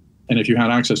 And if you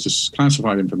had access to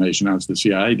classified information, as the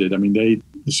CIA did,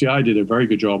 the CIA did a very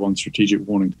good job on strategic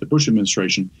warning to the Bush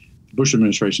administration. The Bush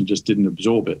administration just didn't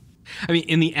absorb it.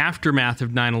 In the aftermath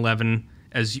of 9/11,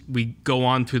 as we go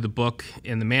on through the book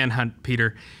in the manhunt,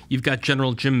 Peter, you've got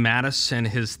General Jim Mattis and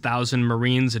his 1,000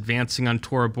 Marines advancing on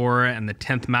Tora Bora and the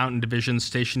 10th Mountain Division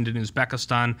stationed in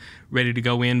Uzbekistan ready to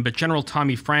go in. But General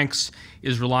Tommy Franks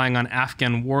is relying on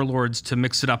Afghan warlords to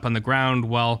mix it up on the ground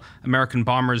while American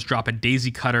bombers drop a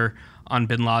daisy cutter on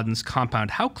bin Laden's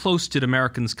compound. How close did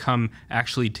Americans come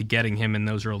actually to getting him in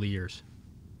those early years?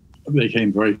 They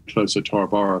came very close at Tora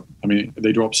Bora.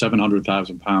 They dropped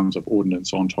 700,000 pounds of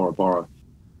ordnance on Tora Bora.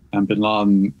 And bin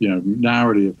Laden,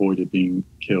 narrowly avoided being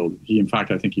killed. In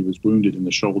fact, I think he was wounded in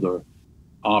the shoulder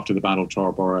after the Battle of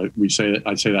Tora Bora. I'd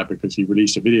say that because he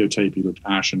released a videotape. He looked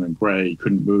ashen and gray. He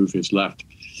couldn't move his left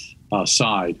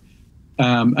side.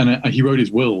 And he wrote his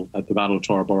will at the Battle of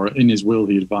Tora Bora. In his will,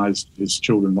 he advised his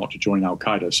children not to join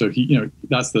Al-Qaeda. So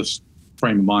that's the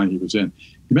frame of mind he was in.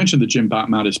 You mentioned the Jim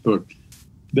Mattis book.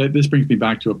 This brings me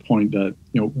back to a point that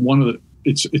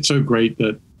it's so great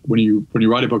that when you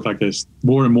write a book like this,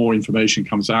 more and more information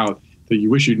comes out that you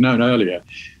wish you'd known earlier.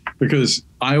 Because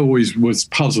I always was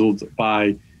puzzled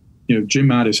by, Jim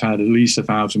Mattis had at least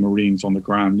 1,000 Marines on the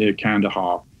ground near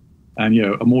Kandahar, and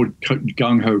a more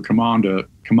gung-ho commander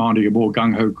commanding a more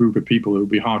gung-ho group of people, it would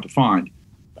be hard to find.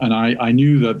 And I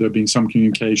knew that there had been some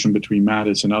communication between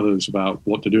Mattis and others about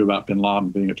what to do about bin Laden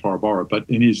being at Tora Bora. But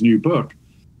in his new book,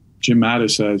 Jim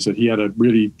Mattis says that he had a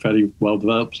really fairly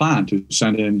well-developed plan to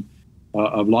send in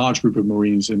a large group of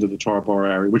Marines into the Tora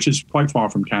Bora area, which is quite far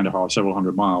from Kandahar, several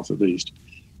hundred miles at least.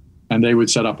 And they would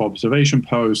set up observation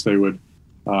posts. They would,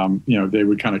 they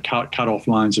would kind of cut off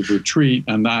lines of retreat.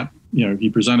 And that, he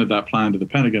presented that plan to the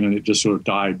Pentagon, and it just sort of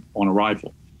died on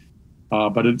arrival.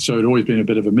 So it always been a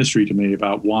bit of a mystery to me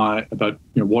about what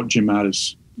Jim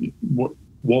Mattis,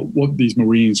 what these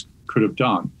Marines could have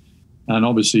done. And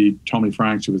obviously, Tommy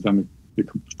Franks, who was then the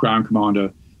ground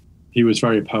commander, he was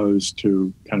very opposed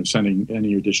to kind of sending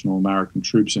any additional American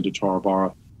troops into Tora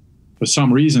Bora. For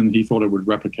some reason, he thought it would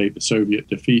replicate the Soviet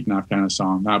defeat in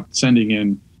Afghanistan. Now, sending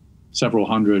in several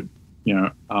hundred,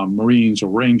 Marines or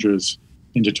Rangers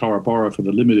into Tora Bora for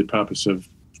the limited purpose of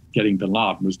getting bin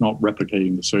Laden was not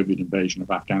replicating the Soviet invasion of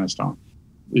Afghanistan.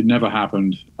 It never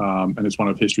happened, and it's one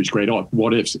of history's great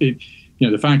what ifs.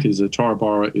 The fact is that Tora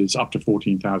Bora is up to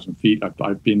 14,000 feet.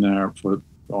 I've been there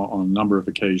on a number of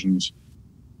occasions.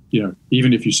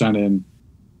 Even if you sent in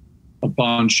a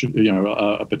bunch,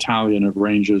 a battalion of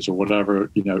Rangers or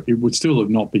whatever, it would still have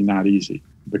not been that easy,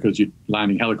 because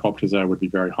landing helicopters there would be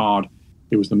very hard.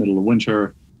 It was the middle of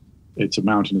winter. It's a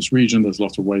mountainous region. There's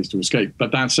lots of ways to escape.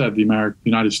 But that said, the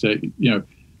United States,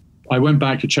 I went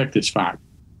back to check this fact.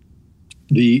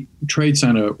 The Trade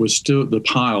Center was still, the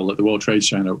pile at the World Trade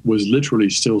Center was literally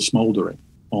still smoldering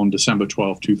on December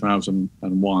 12,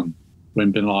 2001,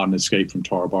 when bin Laden escaped from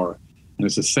Tora Bora. And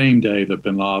it's the same day that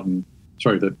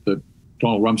that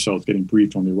Donald Rumsfeld's getting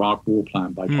briefed on the Iraq war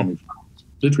plan by Tommy Franks.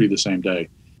 Literally the same day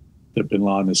that bin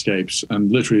Laden escapes,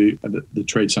 and literally the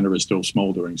Trade Center is still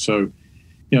smoldering. So,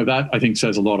 that I think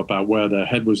says a lot about where their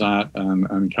head was at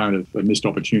and kind of a missed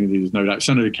opportunity. There's no doubt.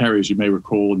 Senator Kerry, as you may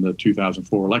recall, in the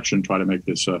 2004 election, tried to make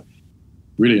this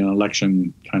really an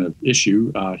election kind of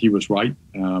issue. He was right.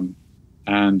 Bin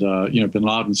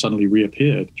Laden suddenly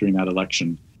reappeared during that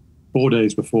election. 4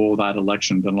 days before that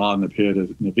election, bin Laden appeared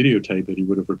in a videotape that he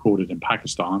would have recorded in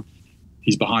Pakistan.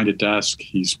 He's behind a desk.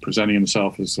 He's presenting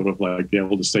himself as sort of like the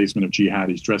elder statesman of jihad.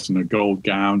 He's dressed in a gold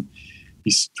gown.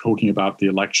 He's talking about the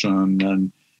election.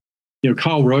 And,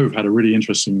 Karl Rove had a really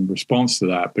interesting response to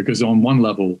that, because on one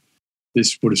level,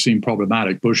 this would have seemed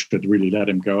problematic. Bush had really let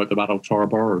him go at the Battle of Tora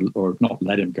Bora, or not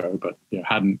let him go, but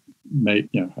hadn't made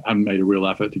a real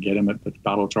effort to get him at the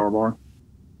Battle of Tora Bora.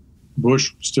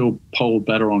 Bush still polled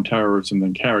better on terrorism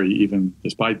than Kerry, even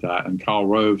despite that. And Karl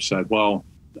Rove said, well,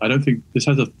 I don't think this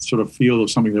has a sort of feel of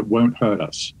something that won't hurt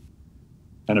us.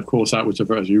 And of course, that was,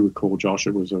 as you recall, Josh,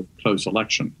 it was a close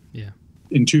election. Yeah.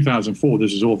 In 2004,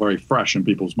 this is all very fresh in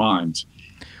people's minds.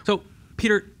 So,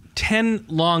 Peter, 10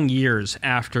 long years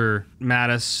after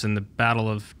Mattis and the Battle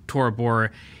of Tora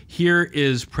Bora, here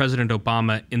is President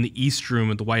Obama in the East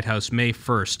Room at the White House, May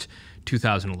 1st,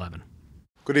 2011.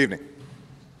 Good evening.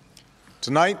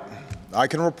 Tonight, I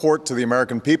can report to the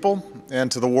American people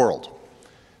and to the world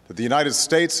that the United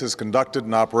States has conducted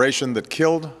an operation that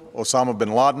killed Osama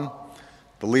bin Laden,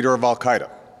 the leader of al-Qaeda,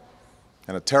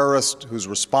 and a terrorist who's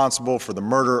responsible for the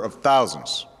murder of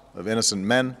thousands of innocent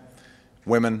men,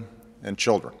 women, and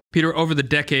children. Peter, over the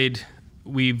decade,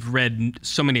 we've read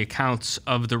so many accounts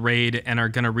of the raid and are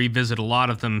going to revisit a lot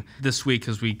of them this week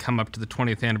as we come up to the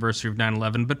 20th anniversary of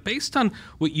 9/11. But based on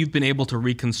what you've been able to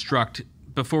reconstruct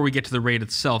before we get to the raid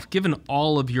itself, given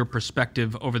all of your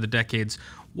perspective over the decades,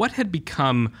 what had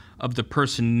become of the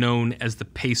person known as the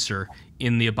Pacer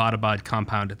in the Abbottabad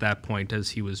compound at that point as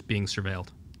he was being surveilled?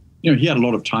 He had a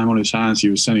lot of time on his hands. He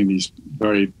was sending these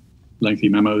very lengthy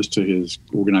memos to his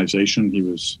organization. It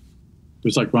was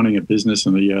like running a business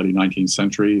in the early 19th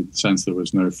century, in the sense there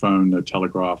was no phone, no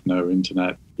telegraph, no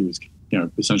internet. He was,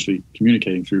 essentially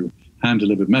communicating through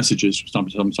hand-delivered messages.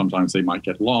 Sometimes they might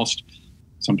get lost.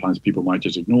 Sometimes people might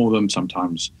just ignore them.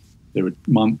 Sometimes it would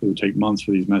take months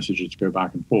for these messages to go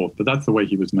back and forth. But that's the way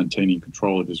he was maintaining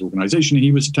control of his organization.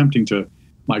 He was attempting to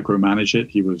micromanage it.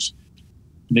 He was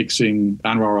nixing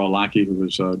Anwar al-Awlaki, who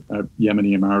was a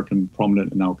Yemeni American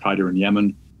prominent in al-Qaeda in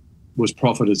Yemen, was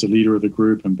proffered as the leader of the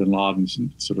group, and bin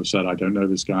Laden sort of said, I don't know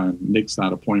this guy, and nixed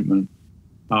that appointment.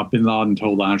 Bin Laden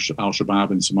told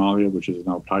al-Shabaab in Somalia, which is an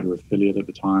al-Qaeda affiliate at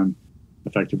the time,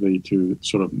 effectively to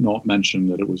sort of not mention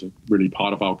that it was really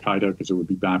part of al-Qaeda because it would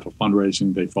be bad for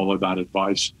fundraising. They followed that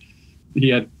advice. He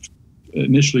had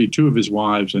initially 2 of his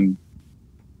wives and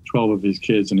 12 of his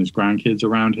kids and his grandkids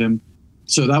around him.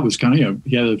 So that was kind of,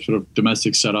 he had a sort of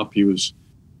domestic setup. He was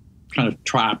kind of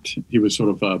trapped. He was sort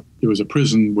of, it was a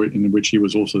prison in which he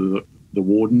was also the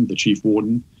warden, the chief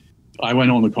warden. I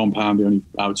went on the compound, the only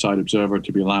outside observer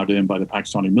to be allowed in by the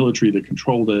Pakistani military that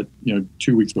controlled it,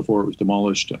 2 weeks before it was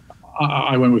demolished.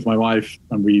 I went with my wife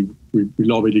and we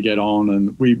lobbied to get on,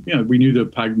 and we knew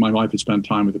that my wife had spent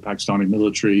time with the Pakistani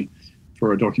military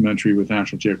for a documentary with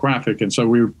National Geographic, and so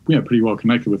we were pretty well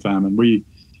connected with them. And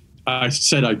I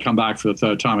said I'd come back for the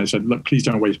third time. I said, look, please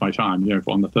don't waste my time.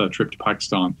 On the third trip to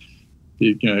Pakistan,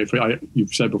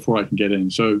 you've said before I can get in.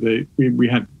 So we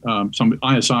had some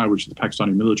ISI, which is the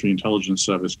Pakistani military intelligence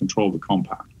service, control the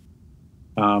compound,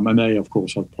 and they of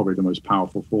course are probably the most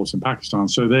powerful force in Pakistan.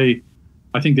 So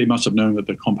I think they must have known that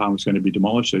the compound was going to be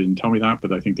demolished. They didn't tell me that,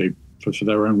 but I think they, for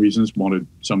their own reasons, wanted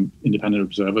some independent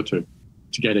observer to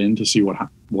get in to see what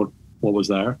was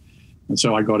there. And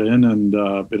so I got in, and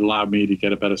it allowed me to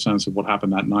get a better sense of what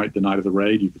happened that night, the night of the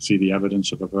raid. You could see the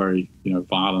evidence of a very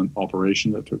violent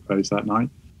operation that took place that night.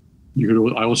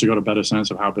 I also got a better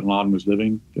sense of how bin Laden was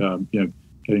living.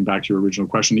 Getting back to your original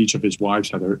question, each of his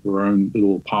wives had their own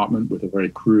little apartment with a very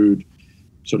crude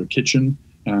sort of kitchen.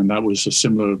 And that was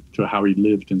similar to how he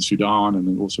lived in Sudan and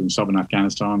then also in southern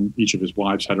Afghanistan. Each of his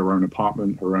wives had her own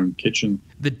apartment, her own kitchen.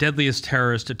 The deadliest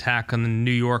terrorist attack on New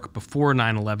York before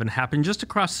 9/11 happened just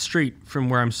across the street from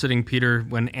where I'm sitting, Peter,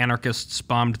 when anarchists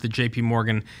bombed the J.P.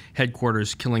 Morgan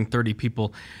headquarters, killing 30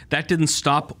 people. That didn't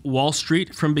stop Wall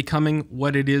Street from becoming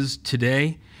what it is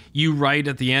today. You write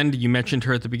at the end, you mentioned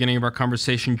her at the beginning of our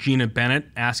conversation, Gina Bennett,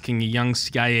 asking a young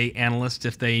CIA analyst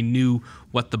if they knew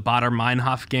what the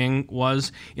Baader-Meinhof gang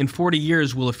was. In 40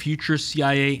 years, will a future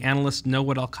CIA analyst know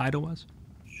what Al-Qaeda was?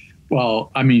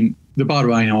 Well, I mean, the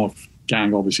Baader-Meinhof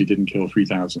gang obviously didn't kill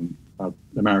 3,000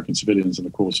 American civilians in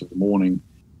the course of the morning.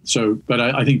 So, but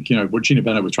I think, what Gina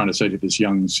Bennett was trying to say to this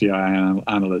young CIA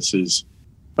analyst is,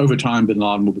 over time, bin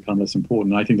Laden will become less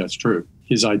important. And I think that's true.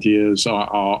 His ideas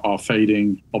are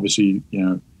fading. Obviously,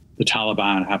 the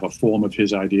Taliban have a form of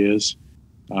his ideas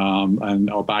and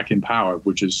are back in power,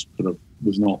 which is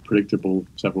was not predictable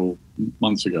several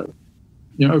months ago.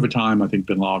 Over time, I think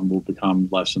bin Laden will become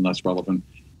less and less relevant.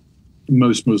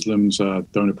 Most Muslims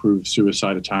don't approve of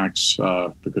suicide attacks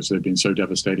because they've been so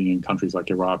devastating in countries like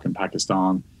Iraq and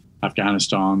Pakistan,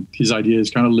 Afghanistan. His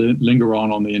ideas kind of linger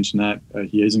on the internet.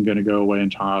 He isn't going to go away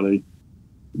entirely.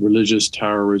 Religious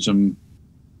terrorism.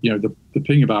 The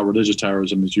thing about religious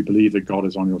terrorism is you believe that God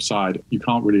is on your side. You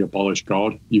can't really abolish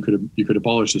God. You could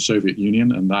abolish the Soviet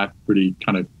Union, and that really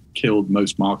kind of killed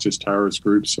most Marxist terrorist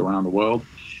groups around the world.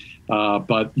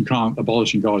 But you can't.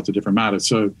 Abolishing God is a different matter.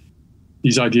 So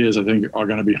these ideas, I think, are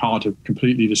going to be hard to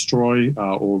completely destroy,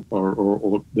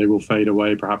 or they will fade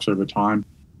away, perhaps over time.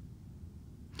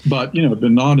 But,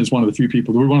 bin Laden is one of the few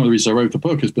people, one of the reasons I wrote the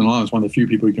book is bin Laden is one of the few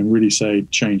people you can really say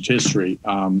changed history.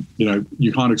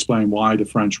 You can't explain why the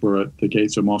French were at the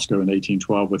gates of Moscow in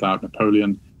 1812 without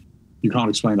Napoleon. You can't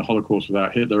explain the Holocaust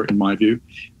without Hitler, in my view.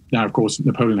 Now, of course,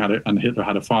 Napoleon and Hitler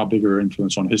had a far bigger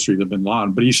influence on history than bin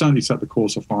Laden, but he certainly set the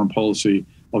course of foreign policy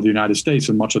of the United States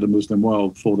and much of the Muslim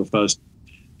world for the first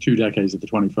 2 decades of the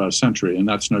 21st century, and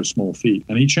that's no small feat.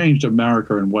 And he changed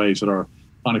America in ways that are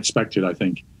unexpected, I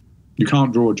think. You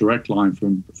can't draw a direct line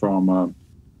from Osama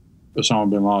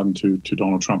bin Laden to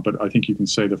Donald Trump, but I think you can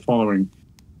say the following.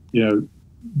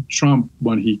 Trump,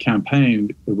 when he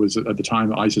campaigned, it was at the time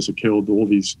that ISIS had killed all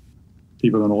these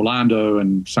people in Orlando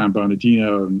and San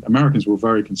Bernardino, and Americans were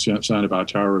very concerned about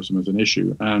terrorism as an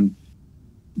issue. And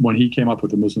when he came up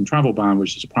with the Muslim travel ban,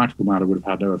 which as a practical matter would have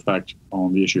had no effect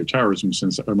on the issue of terrorism,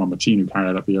 since Omar Mateen, who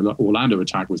carried out the Orlando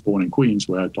attack, was born in Queens,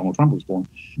 where Donald Trump was born.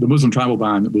 The Muslim travel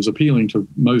ban was appealing to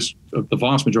the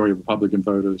vast majority of Republican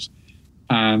voters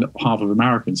and half of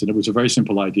Americans, and it was a very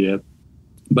simple idea.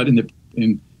 But if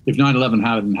 9/11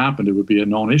 hadn't happened, it would be a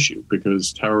non-issue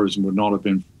because terrorism would not have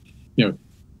been,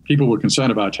 people were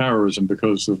concerned about terrorism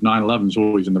because of 9/11 is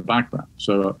always in the background.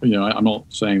 So, I'm not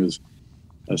saying there's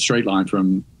a straight line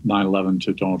from 9/11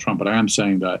 to Donald Trump, but I am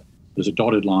saying that there's a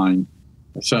dotted line.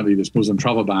 Certainly this Muslim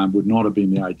travel ban would not have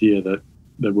been the idea that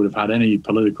would have had any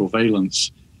political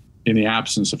valence in the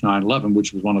absence of 9/11,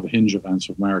 which was one of the hinge events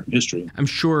of American history. I'm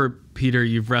sure, Peter,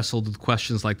 you've wrestled with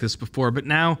questions like this before, but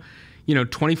now,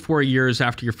 24 years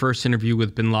after your first interview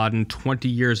with bin Laden, 20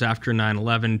 years after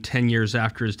 9/11, 10 years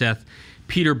after his death,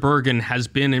 Peter Bergen has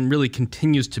been and really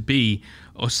continues to be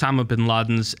Osama bin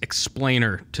Laden's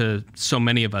explainer to so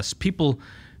many of us. People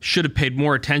should have paid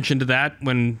more attention to that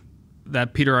when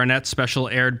that Peter Arnett special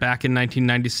aired back in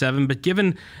 1997. But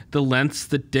given the lengths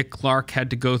that Dick Clark had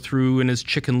to go through in his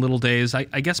Chicken Little days, I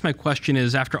guess my question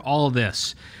is, after all of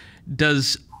this,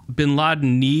 does bin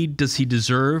Laden does he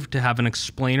deserve to have an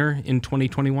explainer in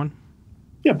 2021?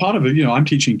 Yeah, part of it, I'm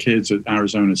teaching kids at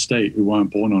Arizona State who weren't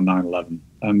born on 9/11.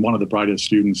 And one of the brightest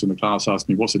students in the class asked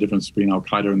me, what's the difference between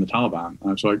Al-Qaeda and the Taliban? And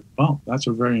I was like, well, that's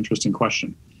a very interesting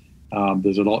question.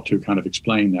 There's a lot to kind of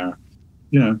explain there.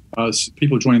 As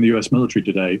people joining the U.S. military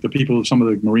today, some of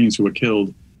the Marines who were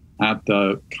killed at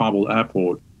the Kabul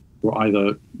airport were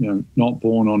either, not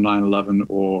born on 9/11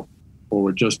 or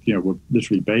were just, were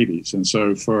literally babies. And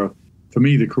so for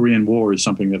me, the Korean War is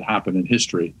something that happened in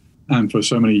history. And for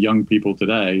so many young people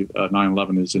today,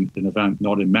 9/11 is an event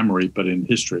not in memory, but in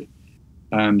history.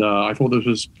 And I thought this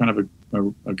was kind of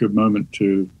a good moment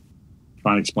to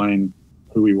try and explain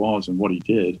who he was and what he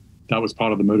did. That was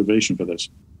part of the motivation for this.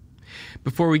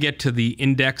 Before we get to the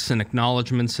index and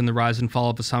acknowledgments in the rise and fall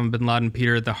of Osama bin Laden,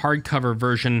 Peter, the hardcover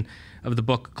version of the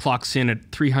book clocks in at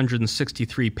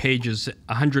 363 pages,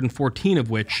 114 of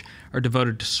which are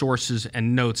devoted to sources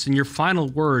and notes. And your final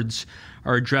words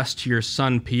are addressed to your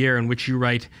son, Pierre, in which you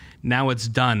write, "Now it's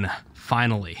done,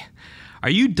 finally." Are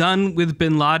you done with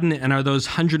bin Laden, and are those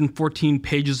 114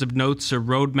 pages of notes a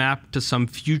roadmap to some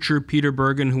future Peter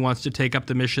Bergen who wants to take up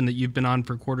the mission that you've been on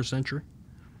for a quarter century?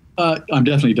 I'm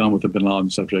definitely done with the bin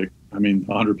Laden subject.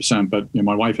 100%. But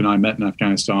my wife and I met in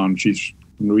Afghanistan. She's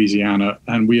from Louisiana,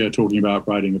 and we are talking about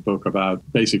writing a book about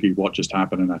basically what just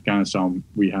happened in Afghanistan.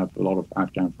 We have a lot of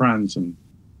Afghan friends, and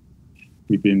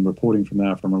we've been reporting from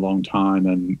there for a long time.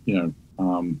 And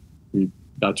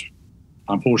that's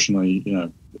unfortunately,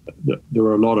 there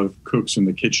are a lot of cooks in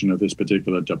the kitchen of this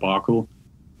particular debacle,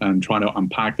 and trying to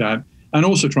unpack that. And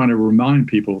also trying to remind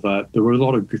people that there were a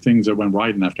lot of good things that went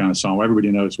right in Afghanistan. Everybody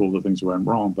knows all the things that went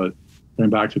wrong, but going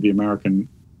back to the American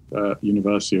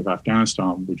University of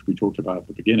Afghanistan, which we talked about at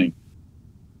the beginning,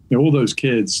 all those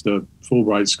kids, the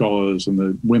Fulbright scholars and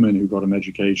the women who got an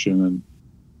education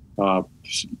and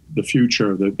the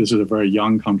future, this is a very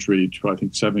young country. I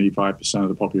think 75% of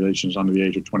the population is under the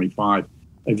age of 25,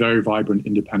 a very vibrant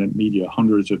independent media,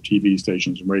 hundreds of TV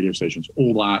stations and radio stations.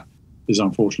 All that is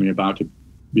unfortunately about to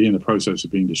be in the process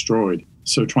of being destroyed.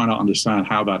 So trying to understand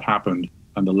how that happened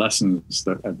and the lessons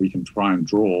that we can try and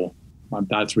draw,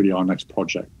 that's really our next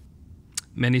project.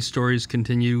 Many stories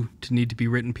continue to need to be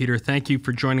written, Peter. Thank you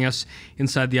for joining us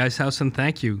inside the Ice House, and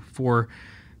thank you for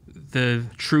the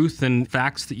truth and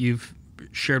facts that you've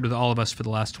shared with all of us for the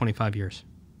last 25 years.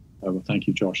 Well, thank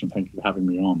you, Josh, and thank you for having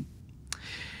me on.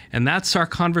 And that's our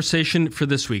conversation for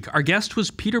this week. Our guest was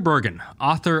Peter Bergen,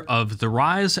 author of The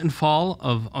Rise and Fall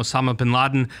of Osama bin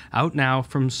Laden, out now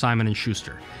from Simon &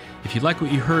 Schuster. If you like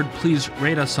what you heard, please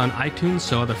rate us on iTunes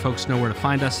so other folks know where to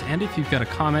find us. And if you've got a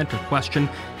comment or question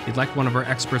you'd like one of our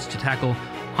experts to tackle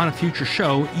on a future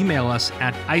show, email us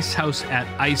at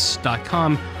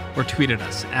icehouse@ice.com or tweet at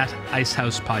us at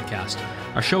IceHousePodcast.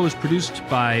 Our show is produced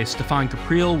by Stefan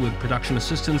Capriel with production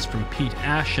assistance from Pete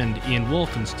Ash and Ian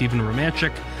Wolfe and Stephen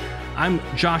Romanchik. I'm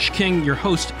Josh King, your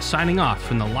host, signing off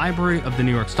from the library of the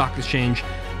New York Stock Exchange.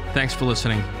 Thanks for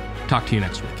listening. Talk to you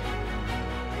next week.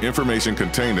 Information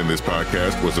contained in this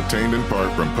podcast was obtained in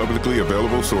part from publicly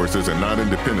available sources and not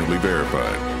independently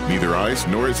verified. Neither ICE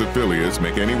nor its affiliates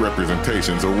make any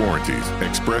representations or warranties,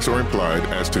 express or implied,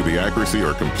 as to the accuracy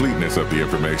or completeness of the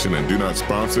information, and do not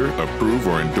sponsor, approve,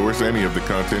 or endorse any of the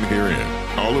content herein,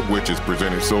 all of which is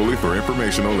presented solely for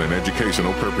informational and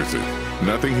educational purposes.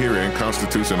 Nothing herein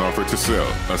constitutes an offer to sell,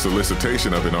 a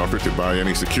solicitation of an offer to buy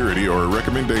any security, or a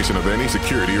recommendation of any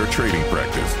security or trading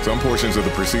practice. Some portions of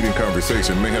the preceding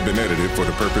conversation may have been edited for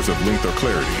the purpose of length or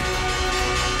clarity.